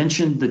already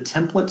mentioned the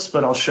templates,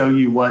 but I'll show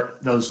you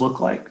what those look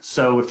like.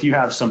 So if you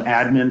have some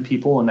admin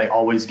people and they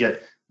always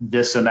get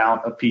this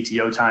amount of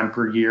PTO time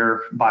per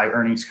year by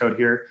earnings code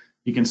here,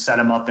 you can set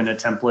them up in a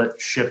template,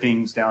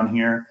 shippings down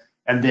here.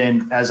 And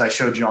then as I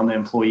showed you on the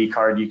employee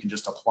card, you can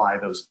just apply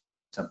those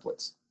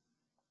templates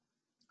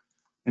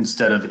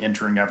instead of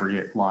entering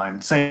every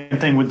line. Same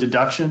thing with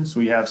deductions.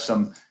 We have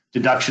some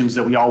deductions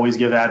that we always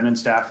give admin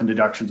staff and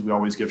deductions we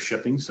always give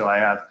shipping. So I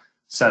have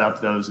set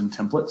up those in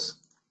templates.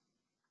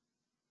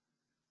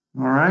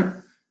 All right.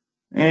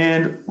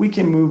 And we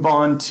can move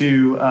on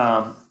to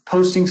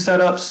posting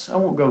setups. I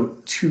won't go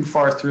too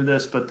far through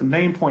this, but the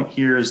main point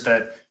here is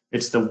that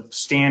it's the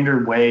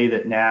standard way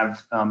that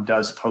NAV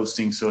does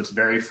posting. So it's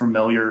very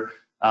familiar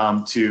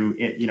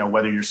to,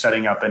 whether you're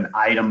setting up an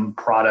item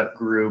product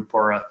group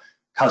or a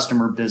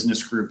customer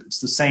business group. It's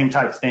the same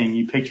type thing.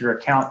 You pick your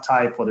account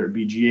type, whether it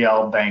be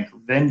GL, bank, or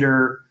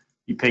vendor.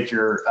 You pick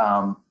your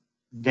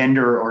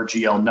vendor or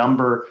GL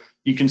number.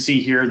 You can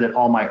see here that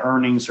all my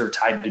earnings are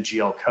tied to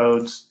GL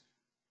codes.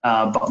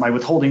 But my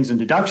withholdings and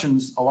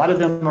deductions, a lot of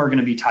them are going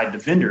to be tied to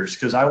vendors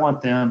because I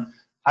want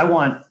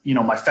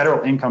my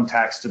federal income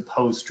tax to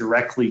post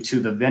directly to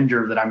the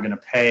vendor that I'm going to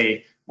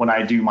pay when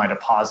I do my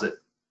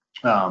deposit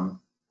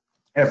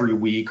every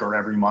week or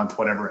every month,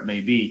 whatever it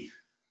may be.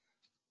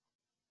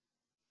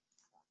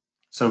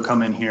 So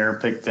come in here,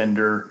 pick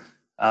vendor,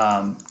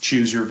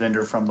 choose your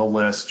vendor from the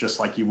list, just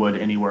like you would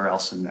anywhere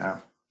else in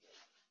NAV.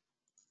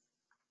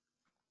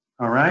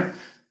 All right.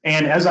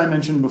 And as I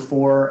mentioned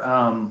before,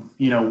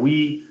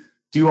 we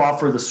do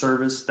offer the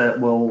service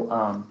that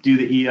will do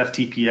the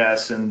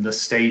EFTPS and the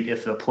state,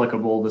 if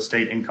applicable, the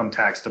state income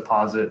tax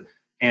deposit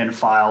and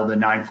file the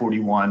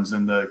 941s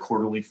and the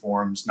quarterly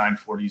forms,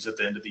 940s at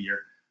the end of the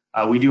year.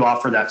 We do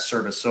offer that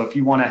service. So if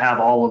you want to have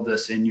all of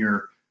this in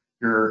your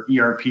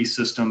ERP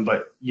system,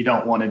 but you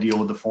don't want to deal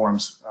with the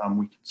forms,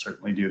 we can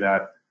certainly do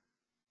that.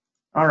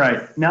 All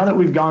right. Now that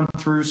we've gone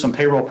through some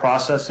payroll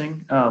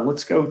processing,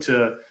 let's go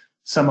to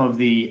some of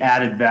the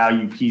added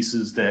value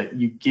pieces that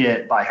you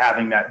get by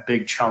having that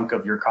big chunk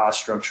of your cost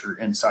structure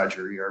inside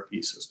your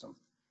ERP system.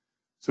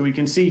 So we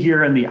can see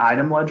here in the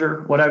item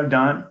ledger, what I've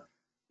done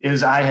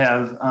is I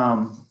have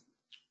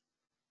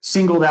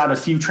singled out a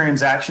few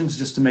transactions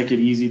just to make it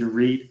easy to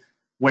read,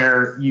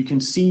 where you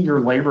can see your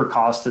labor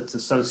cost that's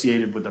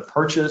associated with the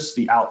purchase,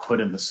 the output,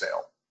 and the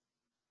sale.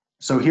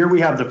 So here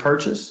we have the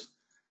purchase.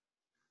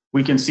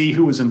 We can see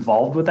who was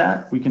involved with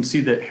that. We can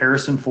see that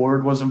Harrison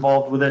Ford was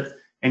involved with it,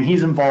 and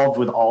he's involved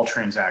with all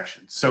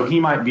transactions. So he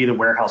might be the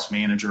warehouse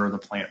manager or the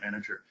plant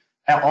manager.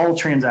 All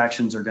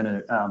transactions are going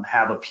to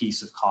have a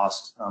piece of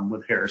cost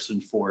with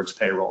Harrison Ford's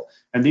payroll.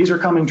 And these are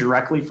coming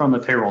directly from the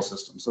payroll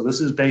system. So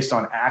this is based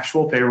on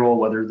actual payroll,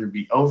 whether there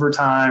be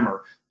overtime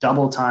or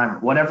double time or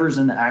whatever's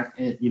in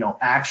the,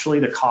 actually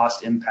the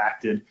cost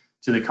impacted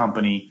to the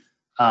company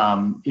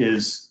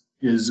is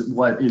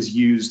what is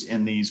used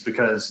in these,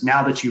 because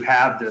now that you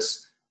have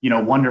this,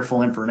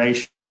 wonderful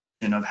information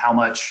of how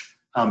much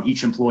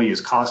each employee is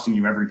costing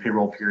you every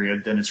payroll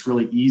period, then it's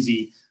really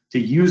easy to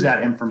use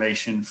that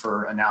information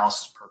for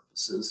analysis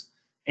purposes.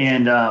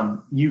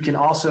 And you can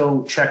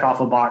also check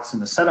off a box in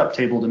the setup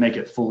table to make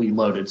it fully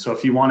loaded. So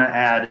if you want to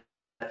add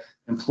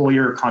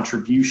employer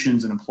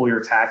contributions and employer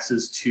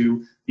taxes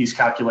to these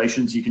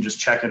calculations, you can just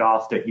check it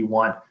off that you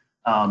want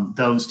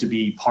those to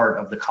be part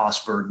of the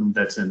cost burden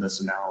that's in this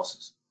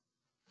analysis.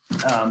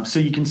 So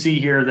you can see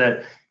here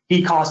that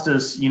he cost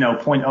us,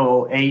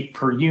 0.08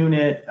 per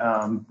unit.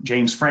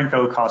 James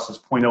Franco cost us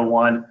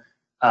 0.01.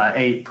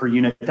 8 per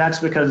unit. That's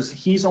because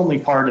he's only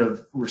part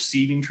of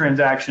receiving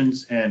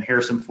transactions and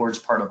Harrison Ford's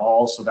part of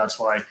all. So that's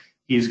why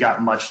he's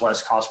got much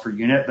less cost per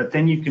unit. But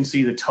then you can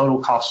see the total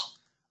cost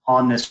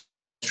on this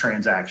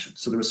transaction.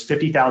 So there was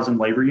 50,000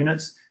 labor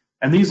units,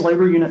 and these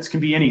labor units can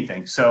be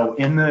anything. So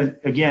in the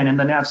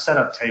NAV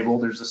setup table,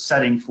 there's a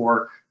setting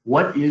for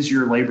what is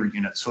your labor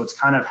unit. So it's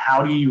kind of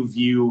how do you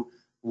view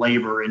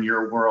labor in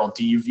your world?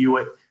 Do you view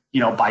it,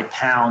 by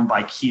pound,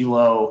 by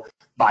kilo,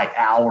 by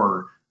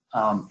hour?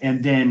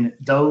 And then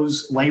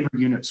those labor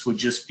units would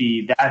just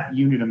be, that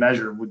unit of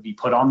measure would be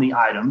put on the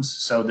items.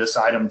 So this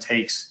item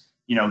takes,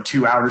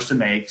 2 hours to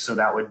make. So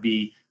that would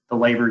be the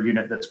labor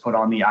unit that's put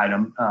on the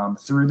item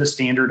through the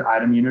standard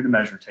item unit of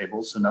measure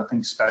table. So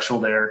nothing special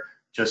there.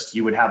 Just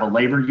you would have a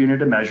labor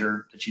unit of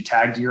measure that you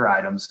tag to your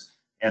items.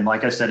 And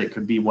like I said, it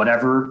could be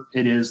whatever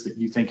it is that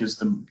you think is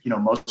the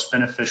most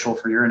beneficial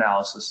for your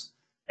analysis.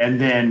 And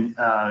then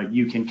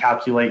you can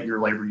calculate your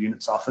labor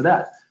units off of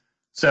that.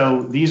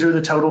 So these are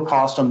the total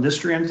cost on this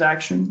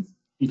transaction.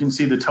 You can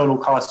see the total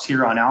cost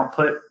here on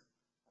output.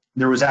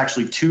 There was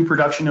actually 2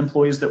 production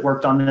employees that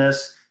worked on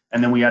this.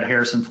 And then we had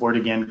Harrison Ford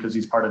again, because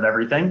he's part of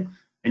everything.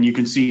 And you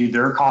can see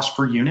their cost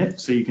per unit.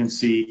 So you can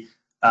see,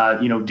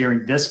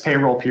 during this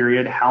payroll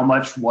period, how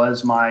much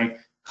was my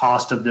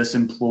cost of this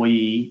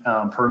employee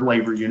per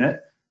labor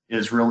unit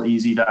is real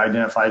easy to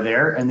identify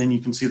there. And then you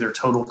can see their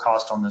total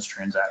cost on this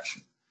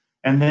transaction.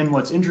 And then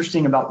what's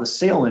interesting about the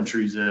sale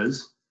entries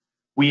is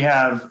we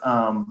have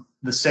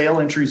the sale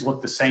entries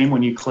look the same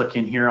when you click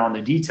in here on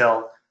the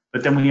detail,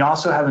 but then we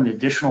also have an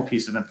additional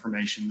piece of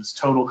information. This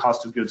total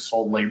cost of goods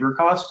sold labor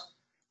cost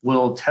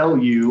will tell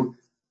you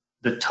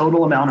the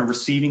total amount of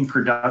receiving,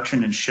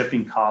 production, and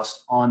shipping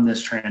costs on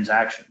this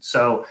transaction.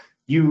 So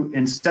you,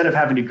 instead of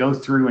having to go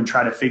through and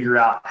try to figure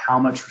out how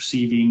much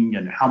receiving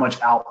and how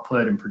much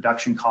output and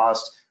production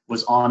cost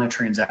was on a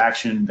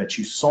transaction that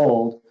you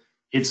sold,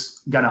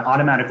 it's going to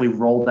automatically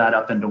roll that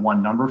up into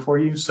one number for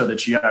you so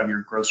that you have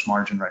your gross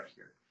margin right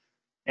here.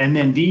 And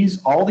then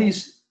all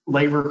these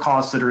labor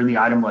costs that are in the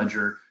item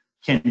ledger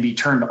can be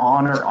turned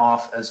on or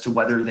off as to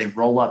whether they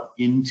roll up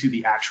into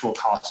the actual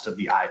cost of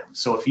the item.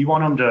 So if you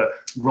want them to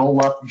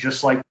roll up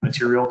just like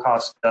material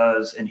cost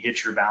does and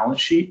hit your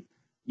balance sheet,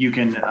 you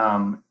can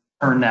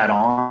turn that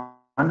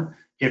on.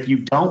 If you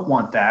don't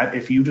want that,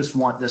 if you just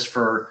want this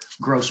for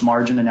gross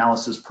margin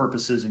analysis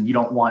purposes and you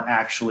don't want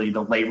actually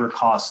the labor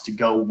costs to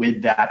go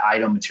with that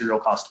item material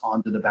cost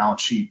onto the balance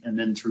sheet and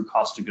then through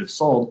cost of goods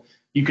sold,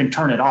 you can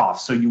turn it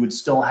off. So you would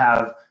still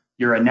have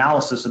your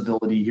analysis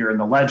ability here in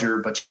the ledger,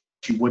 but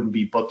you wouldn't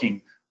be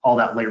booking all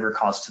that labor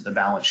cost to the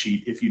balance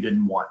sheet if you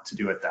didn't want to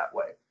do it that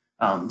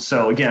way.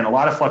 So again, a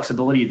lot of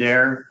flexibility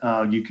there.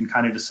 You can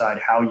kind of decide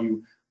how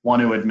you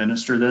want to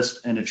administer this,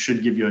 and it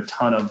should give you a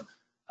ton of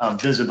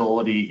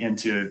visibility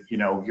into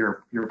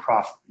your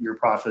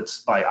profits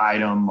by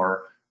item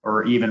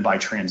or even by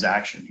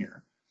transaction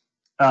here.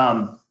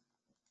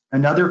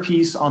 Another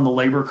piece on the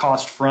labor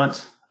cost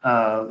front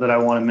that I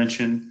want to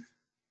mention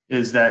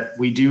is that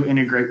we do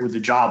integrate with the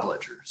job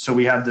ledger. So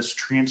we have this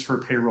transfer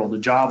payroll to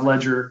job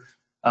ledger.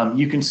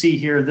 You can see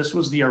here, this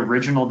was the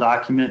original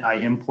document I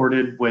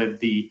imported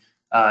with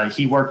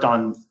he worked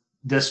on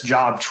this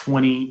job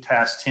 20,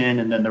 task 10,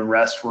 and then the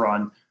rest were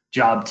on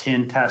job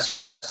 10,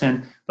 task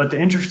 10. But the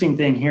interesting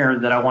thing here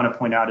that I want to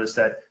point out is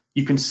that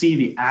you can see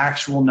the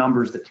actual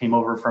numbers that came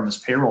over from his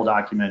payroll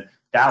document.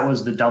 That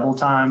was the double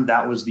time,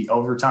 that was the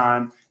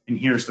overtime, and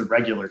here's the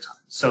regular time.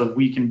 So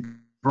we can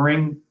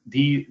bring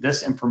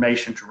this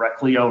information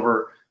directly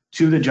over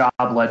to the job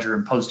ledger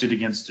and post it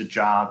against a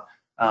job.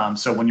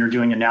 So when you're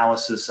doing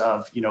analysis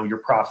of your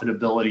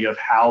profitability of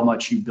how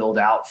much you billed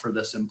out for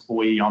this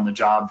employee on the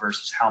job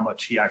versus how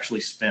much he actually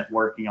spent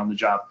working on the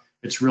job,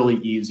 it's really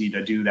easy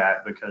to do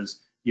that because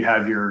you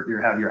have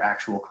your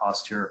actual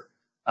cost here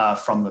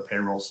from the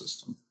payroll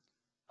system.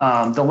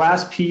 The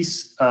last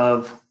piece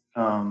of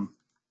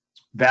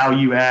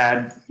value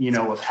add,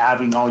 of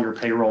having all your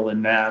payroll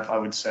in NAV, I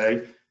would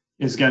say,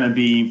 is going to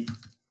be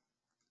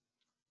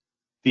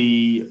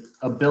the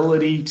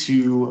ability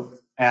to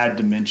add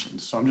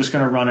dimensions. So I'm just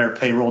going to run our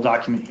payroll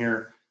document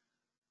here.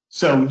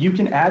 So you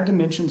can add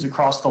dimensions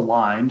across the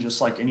line,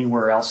 just like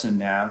anywhere else in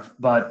NAV.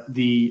 But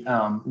the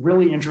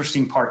really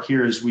interesting part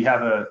here is we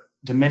have a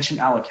dimension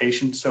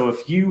allocation. So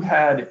if you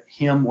had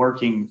him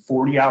working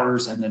 40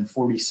 hours and then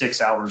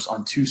 46 hours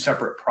on 2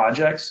 separate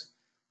projects,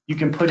 you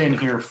can put in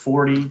here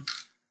 40,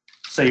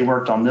 say you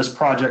worked on this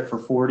project for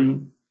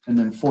 40, and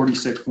then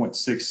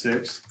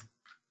 46.66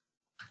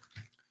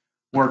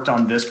 worked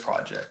on this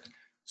project.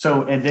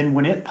 So, and then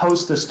when it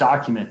posts this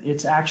document,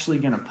 it's actually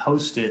going to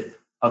post it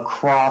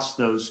across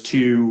those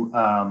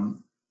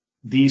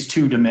these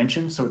two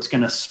dimensions. So it's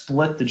going to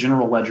split the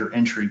general ledger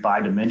entry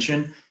by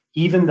dimension,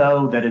 even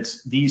though that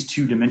it's these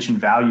 2 dimension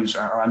values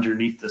are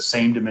underneath the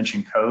same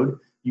dimension code.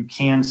 You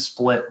can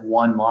split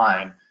one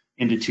line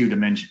into 2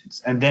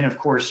 dimensions. And then of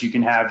course you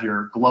can have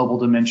your global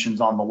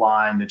dimensions on the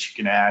line that you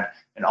can add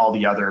and all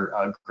the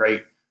other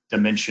great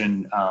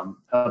dimension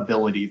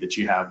ability that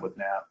you have with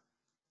NAV.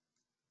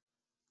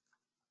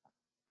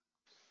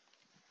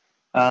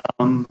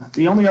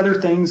 The only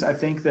other things I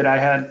think that I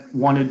had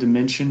wanted to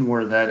mention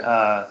were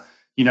that,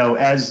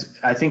 as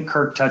I think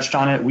Kirk touched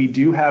on it, we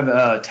do have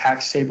a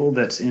tax table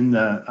that's in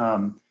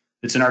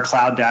it's in our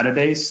cloud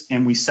database,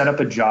 and we set up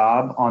a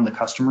job on the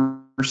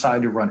customer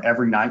side to run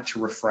every night to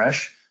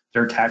refresh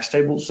their tax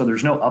tables. So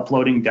there's no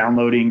uploading,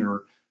 downloading,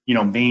 or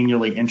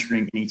manually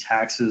entering any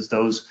taxes.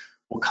 Those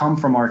will come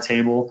from our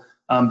table.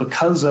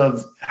 Because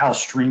of how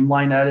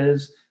streamlined that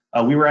is,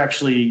 we were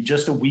actually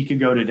just a week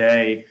ago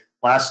today.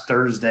 Last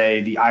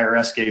Thursday, the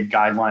IRS gave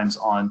guidelines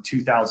on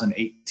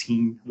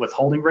 2018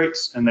 withholding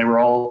rates, and they were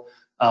all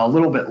a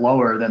little bit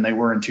lower than they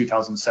were in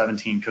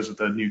 2017 because of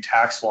the new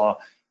tax law.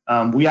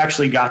 We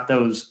actually got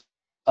those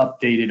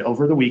updated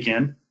over the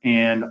weekend,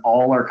 and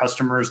all our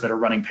customers that are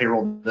running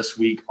payroll this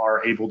week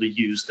are able to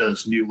use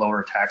those new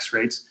lower tax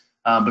rates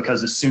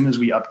because as soon as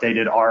we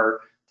updated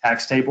our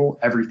tax table,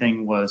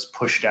 everything was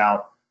pushed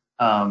out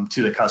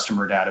to the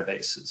customer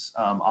databases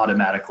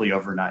automatically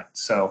overnight.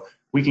 So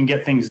we can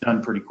get things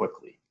done pretty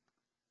quickly.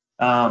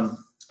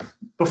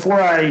 Before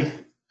I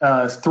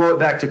throw it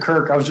back to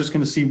Kirk, I was just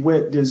going to see,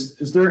 Whit,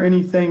 is there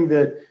anything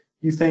that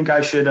you think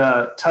I should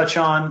touch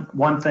on?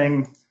 One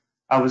thing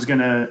I was going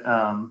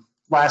to,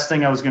 last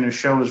thing I was going to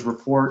show is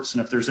reports,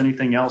 and if there's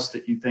anything else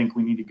that you think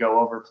we need to go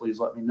over, please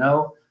let me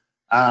know.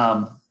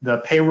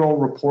 The payroll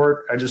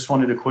report, I just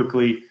wanted to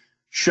quickly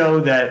show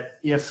that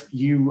if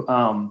you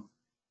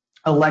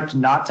elect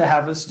not to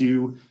have us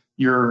do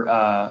your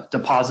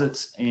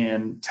deposits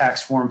and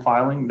tax form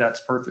filing,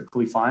 that's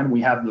perfectly fine.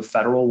 We have the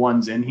federal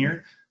ones in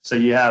here. So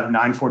you have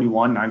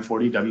 941,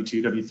 940,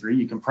 W2, W3.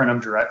 You can print them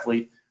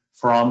directly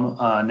from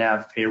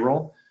NAV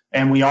Payroll.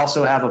 And we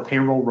also have a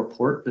payroll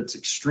report that's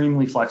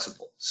extremely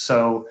flexible.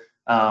 So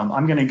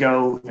I'm going to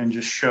go and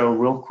just show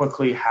real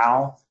quickly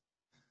how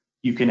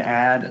you can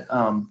add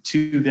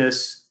to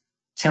this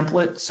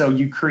template. So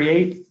you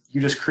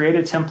just create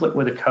a template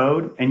with a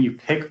code, and you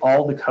pick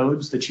all the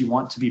codes that you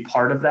want to be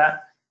part of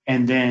that,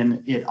 and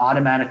then it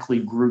automatically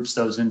groups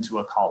those into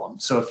a column.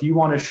 So if you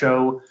want to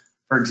show,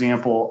 for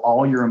example,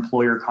 all your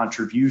employer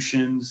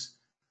contributions,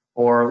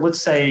 or let's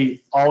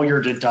say all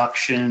your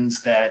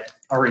deductions that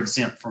are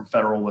exempt from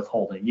federal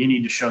withholding, you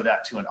need to show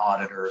that to an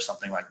auditor or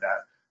something like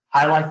that.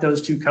 Highlight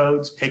those two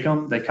codes, pick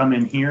them, they come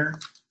in here.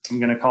 I'm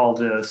going to call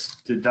this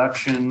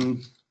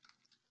deduction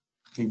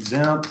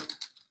exempt.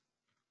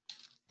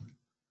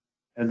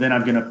 And then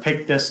I'm going to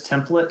pick this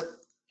template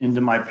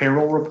into my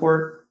payroll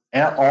report.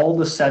 All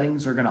the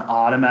settings are going to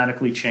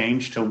automatically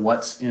change to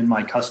what's in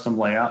my custom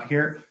layout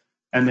here.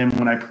 And then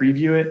when I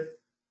preview it,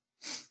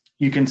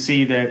 you can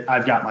see that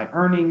I've got my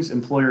earnings,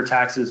 employer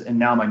taxes, and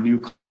now my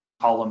new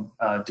column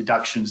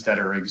deductions that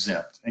are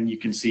exempt. And you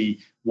can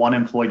see one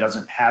employee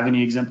doesn't have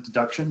any exempt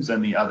deductions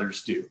and the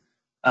others do.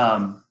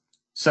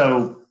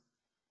 So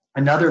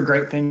another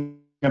great thing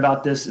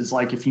about this is,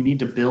 like, if you need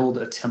to build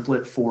a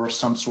template for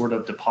some sort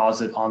of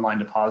deposit, online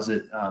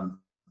deposit,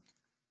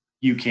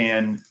 you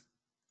can,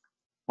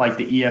 like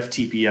the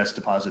EFTPS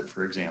deposit,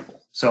 for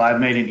example. So I've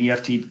made an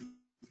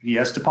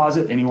EFTPS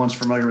deposit. Anyone's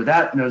familiar with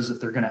that knows that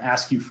they're going to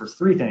ask you for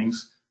three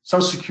things: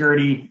 Social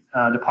Security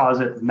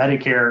deposit,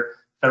 Medicare,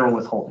 federal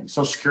withholding.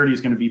 Social Security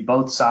is going to be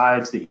both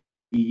sides, the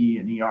EE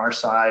and ER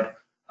side.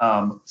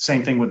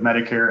 Same thing with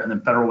Medicare, and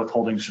then federal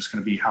withholding is just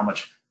going to be how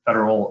much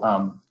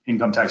federal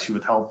income tax you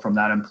withheld from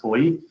that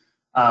employee.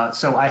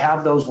 So I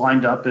have those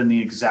lined up in the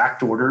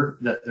exact order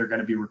that they're going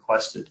to be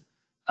requested.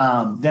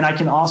 Then I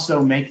can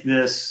also make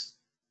this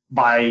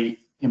by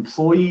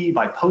employee,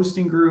 by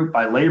posting group,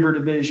 by labor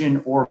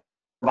division, or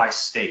by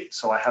state.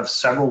 So I have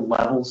several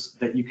levels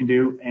that you can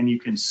do, and you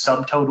can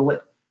subtotal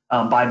it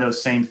by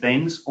those same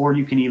things, or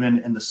you can even,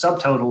 in the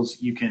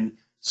subtotals, you can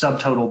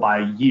subtotal by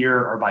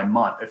year or by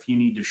month. If you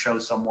need to show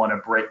someone a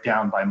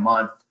breakdown by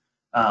month,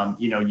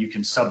 you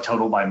can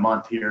subtotal by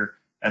month here,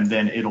 and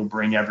then it'll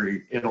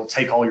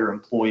take all your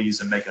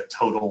employees and make a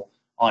total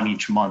on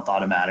each month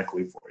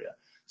automatically for you.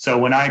 So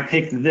when I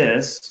pick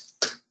this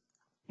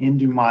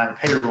into my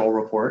payroll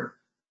report,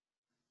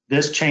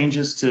 this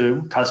changes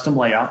to custom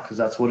layout because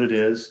that's what it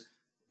is.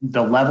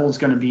 The level is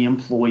going to be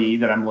employee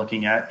that I'm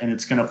looking at, and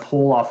it's going to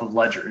pull off of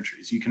ledger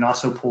entries. You can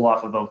also pull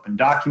off of open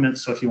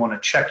documents. So if you want to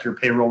check your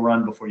payroll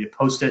run before you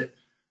post it,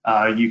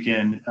 you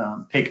can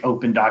pick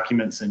open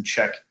documents and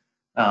check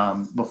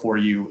before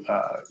you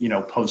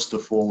post the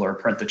full or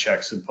print the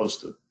checks and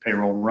post the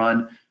payroll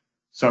run.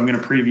 So I'm going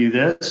to preview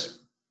this.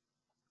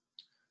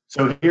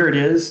 So here it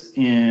is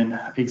in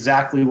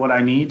exactly what I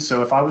need.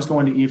 So if I was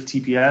going to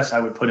EFTPS, I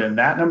would put in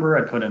that number,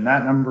 I'd put in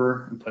that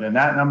number, and put in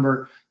that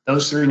number.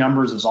 Those three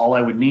numbers is all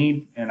I would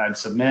need, and I'd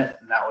submit,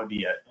 and that would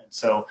be it.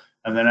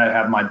 And then I'd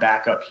have my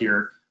backup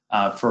here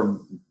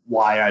for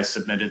why I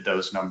submitted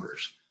those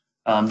numbers.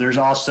 There's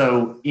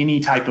also any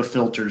type of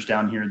filters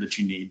down here that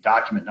you need: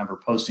 document number,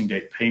 posting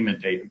date,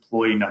 payment date,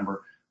 employee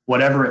number,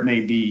 whatever it may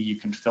be, you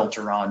can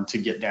filter on to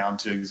get down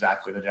to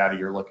exactly the data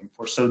you're looking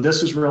for. So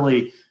this is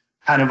really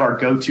kind of our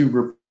go-to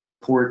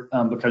report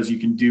because you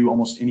can do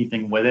almost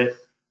anything with it.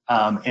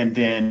 And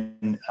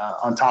then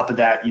on top of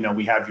that,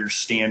 we have your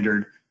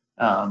standard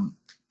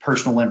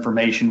personal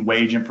information,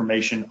 wage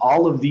information.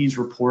 All of these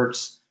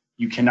reports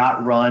you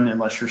cannot run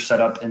unless you're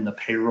set up in the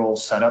payroll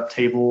setup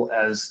table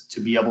as to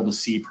be able to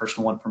see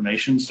personal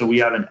information. So we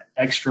have an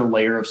extra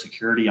layer of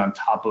security on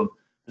top of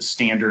the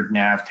standard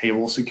NAV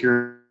table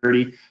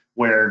security,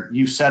 where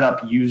you set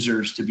up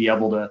users to be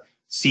able to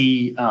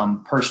see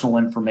personal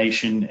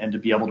information and to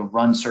be able to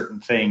run certain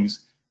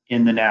things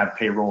in the NAV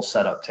payroll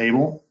setup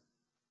table.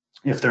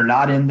 If they're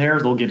not in there,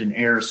 they'll get an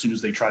error as soon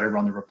as they try to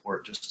run the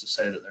report, just to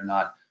say that they're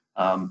not,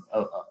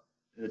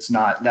 it's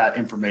not, that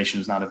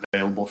information is not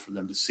available for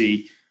them to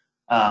see.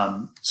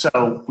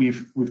 So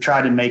we've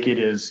tried to make it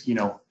as,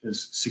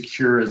 as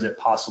secure as it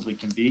possibly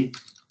can be.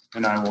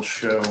 And I will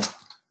show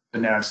the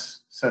NAV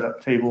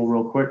setup table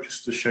real quick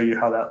just to show you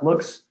how that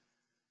looks.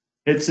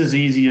 It's as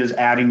easy as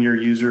adding your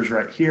users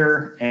right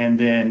here, and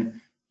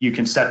then you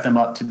can set them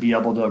up to be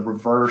able to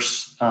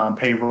reverse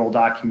payroll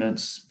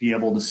documents, be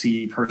able to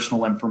see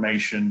personal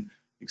information,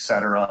 et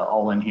cetera,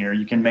 all in here.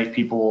 You can make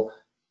people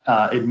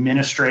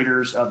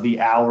administrators of the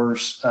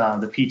hours,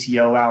 the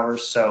PTO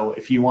hours. So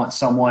if you want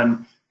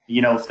someone,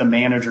 if the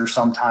manager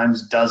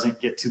sometimes doesn't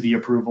get to the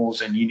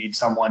approvals and you need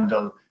someone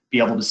to be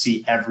able to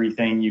see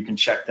everything, you can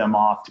check them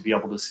off to be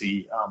able to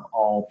see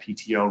all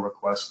PTO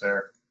requests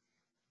there.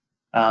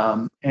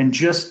 And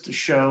just to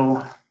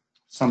show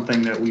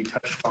something that we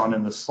touched on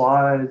in the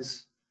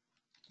slides,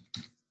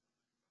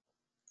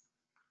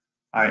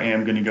 I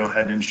am going to go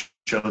ahead and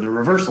show the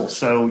reversal.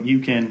 So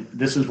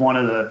this is one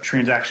of the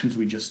transactions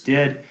we just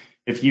did.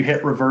 If you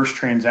hit reverse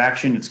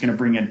transaction, it's going to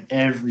bring in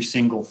every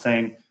single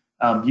thing.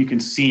 You can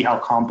see how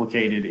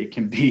complicated it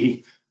can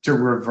be to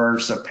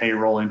reverse a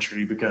payroll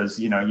entry, because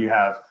you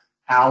have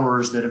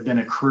hours that have been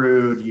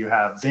accrued, you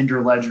have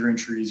vendor ledger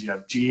entries, you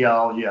have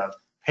GL, you have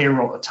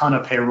payroll, a ton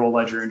of payroll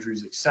ledger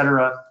entries, et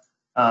cetera.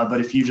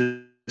 But if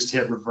you just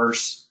hit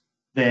reverse,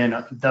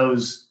 then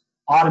those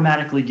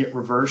automatically get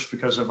reversed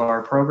because of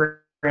our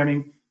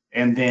programming,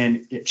 and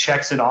then it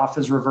checks it off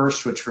as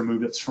reversed, which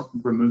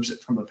removes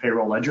it from the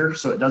payroll ledger.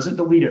 So it doesn't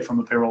delete it from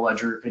the payroll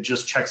ledger, it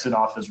just checks it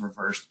off as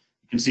reversed.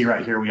 You can see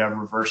right here we have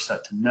reverse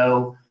set to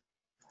no.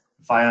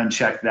 If I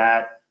uncheck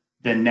that,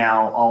 then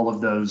now all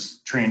of those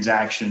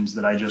transactions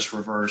that I just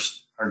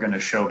reversed are going to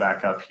show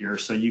back up here.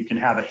 So you can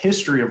have a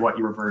history of what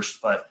you reversed,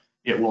 but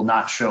it will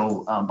not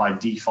show by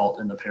default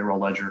in the payroll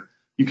ledger.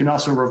 You can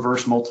also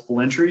reverse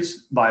multiple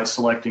entries by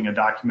selecting a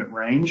document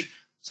range.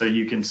 So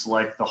you can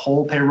select the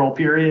whole payroll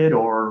period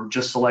or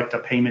just select a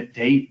payment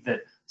date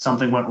that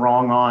something went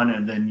wrong on,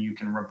 and then you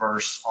can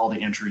reverse all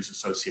the entries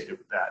associated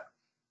with that.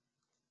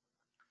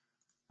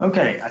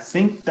 Okay, I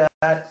think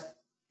that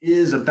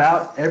is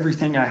about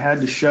everything I had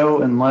to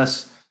show,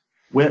 unless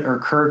Whit or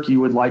Kirk, you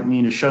would like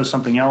me to show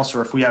something else,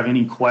 or if we have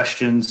any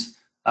questions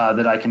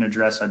that I can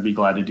address, I'd be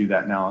glad to do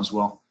that now as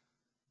well.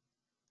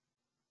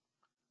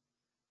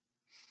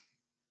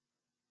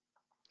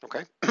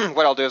 Okay,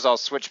 what I'll do is I'll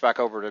switch back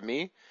over to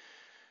me.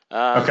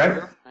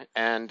 Okay.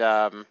 And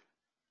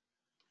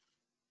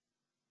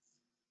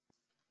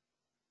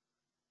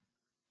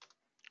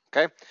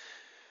okay,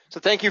 so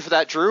thank you for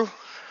that, Drew.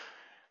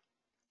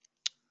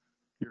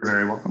 You're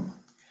very welcome.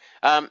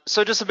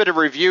 So just a bit of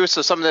review.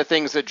 So some of the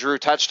things that Drew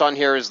touched on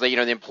here is the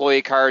the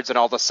employee cards and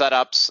all the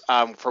setups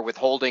for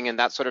withholding and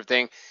that sort of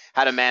thing.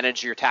 How to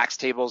manage your tax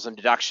tables and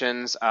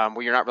deductions.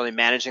 Well, you're not really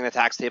managing the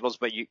tax tables,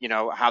 but you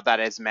know how that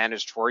is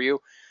managed for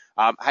you.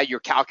 How you're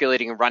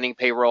calculating and running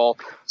payroll,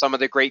 some of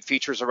the great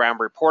features around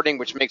reporting,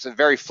 which makes it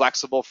very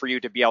flexible for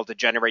you to be able to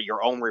generate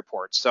your own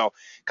reports. So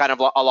kind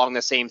of along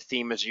the same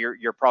theme as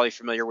you're probably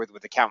familiar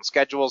with account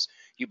schedules.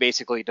 You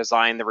basically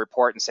design the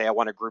report and say, I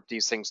want to group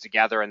these things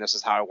together, and this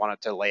is how I want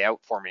it to lay out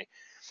for me.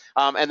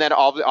 And then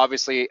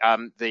obviously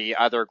the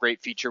other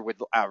great feature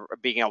with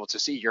being able to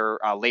see your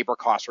labor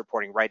cost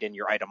reporting right in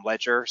your item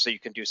ledger, so you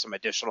can do some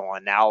additional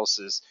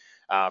analysis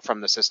from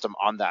the system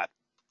on that.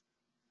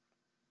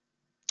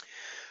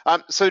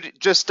 So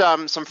just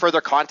some further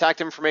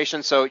contact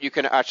information. So you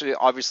can actually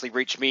obviously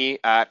reach me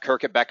at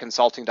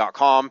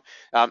kirk@becconsulting.com.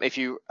 If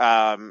you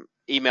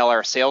email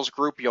our sales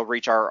group, you'll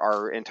reach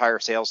our entire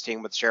sales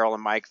team with Cheryl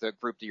and Mike, the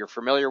group that you're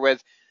familiar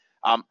with.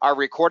 Our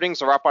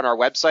recordings are up on our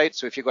website.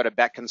 So if you go to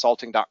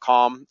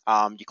becconsulting.com,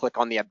 you click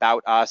on the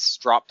About Us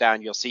drop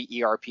down, you'll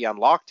see ERP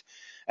Unlocked.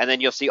 And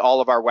then you'll see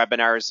all of our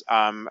webinars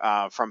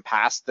from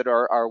past that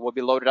will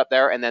be loaded up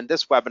there. And then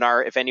this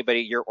webinar, if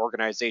anybody, your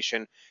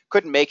organization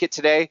couldn't make it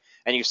today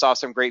and you saw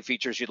some great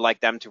features you'd like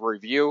them to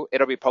review,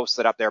 it'll be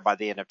posted up there by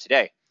the end of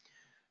today.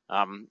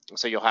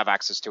 So you'll have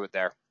access to it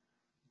there.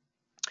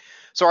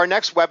 So our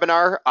next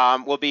webinar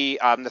will be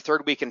the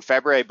third week in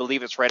February. I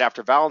believe it's right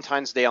after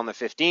Valentine's Day on the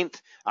 15th.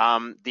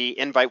 The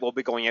invite will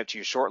be going out to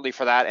you shortly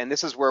for that. And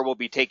this is where we'll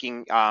be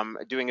doing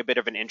a bit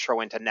of an intro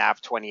into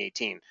NAV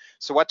 2018.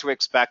 So what to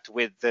expect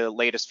with the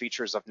latest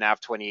features of NAV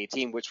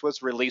 2018, which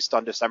was released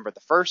on December the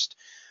 1st.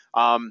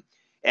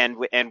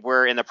 And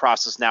we're in the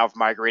process now of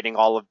migrating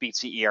all of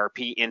BC ERP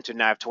into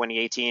NAV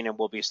 2018, and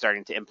we'll be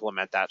starting to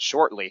implement that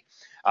shortly.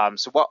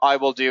 So what I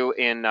will do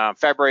in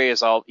February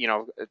is I'll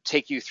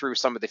take you through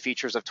some of the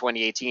features of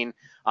 2018,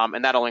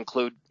 and that'll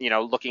include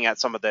looking at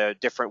some of the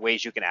different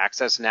ways you can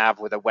access NAV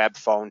with a web,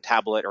 phone,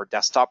 tablet, or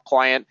desktop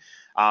client.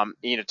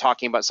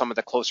 Talking about some of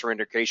the closer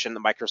integration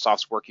that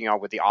Microsoft's working on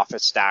with the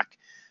Office stack,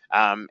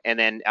 and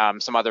then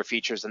some other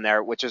features in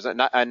there, which is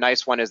a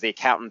nice one is the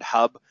Accountant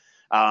Hub,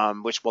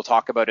 which we'll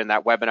talk about in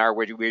that webinar,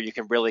 where you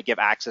can really give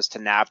access to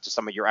NAV to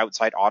some of your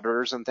outside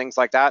auditors and things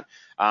like that.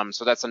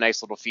 So that's a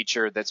nice little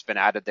feature that's been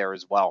added there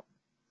as well.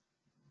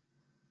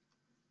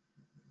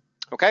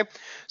 Okay,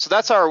 so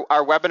that's our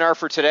webinar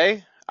for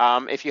today.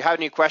 If you have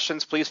any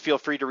questions, please feel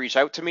free to reach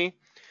out to me.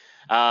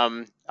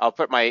 I'll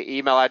put my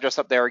email address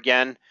up there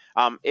again.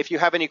 If you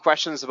have any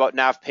questions about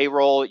NAV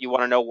Payroll, you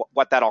want to know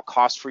what that'll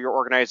cost for your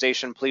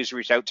organization, please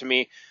reach out to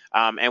me,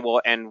 and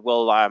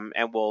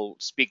we'll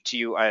speak to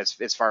you as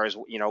far as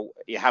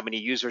how many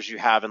users you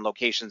have and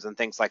locations and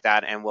things like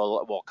that, and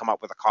we'll come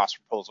up with a cost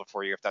proposal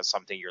for you if that's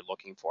something you're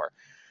looking for.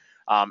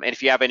 And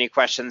if you have any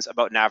questions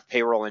about NAV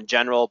Payroll in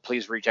general,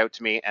 please reach out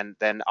to me, and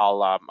then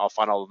I'll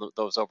funnel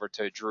those over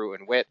to Drew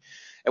and Whit.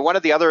 And one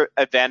of the other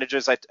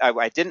advantages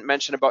I didn't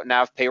mention about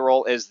NAV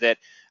Payroll is that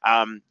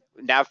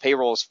NAV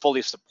Payroll is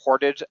fully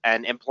supported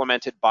and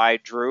implemented by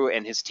Drew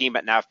and his team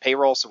at NAV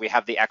Payroll. So we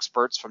have the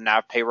experts from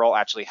NAV Payroll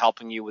actually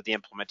helping you with the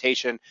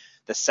implementation,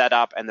 the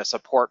setup, and the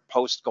support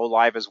post go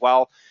live as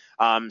well.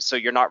 So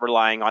you're not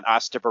relying on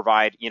us to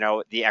provide,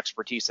 the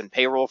expertise in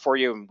payroll for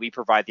you, and we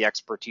provide the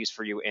expertise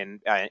for you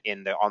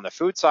on the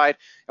food side,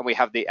 and we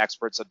have the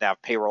experts at NAV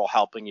Payroll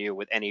helping you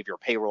with any of your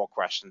payroll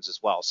questions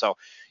as well. So,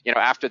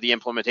 after the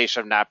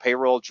implementation of NAV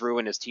Payroll, Drew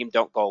and his team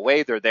don't go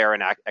away; they're there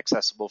and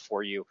accessible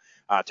for you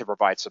to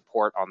provide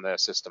support on the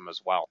system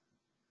as well.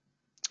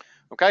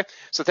 Okay,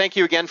 so thank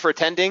you again for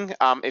attending.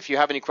 If you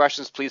have any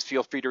questions, please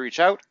feel free to reach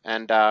out.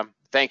 And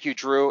thank you,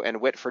 Drew and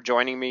Whit, for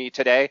joining me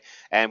today.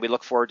 And we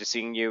look forward to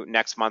seeing you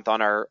next month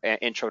on our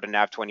intro to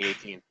NAV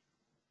 2018.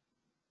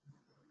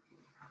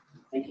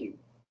 Thank you.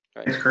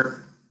 Thanks,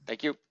 Kurt.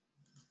 Thank you.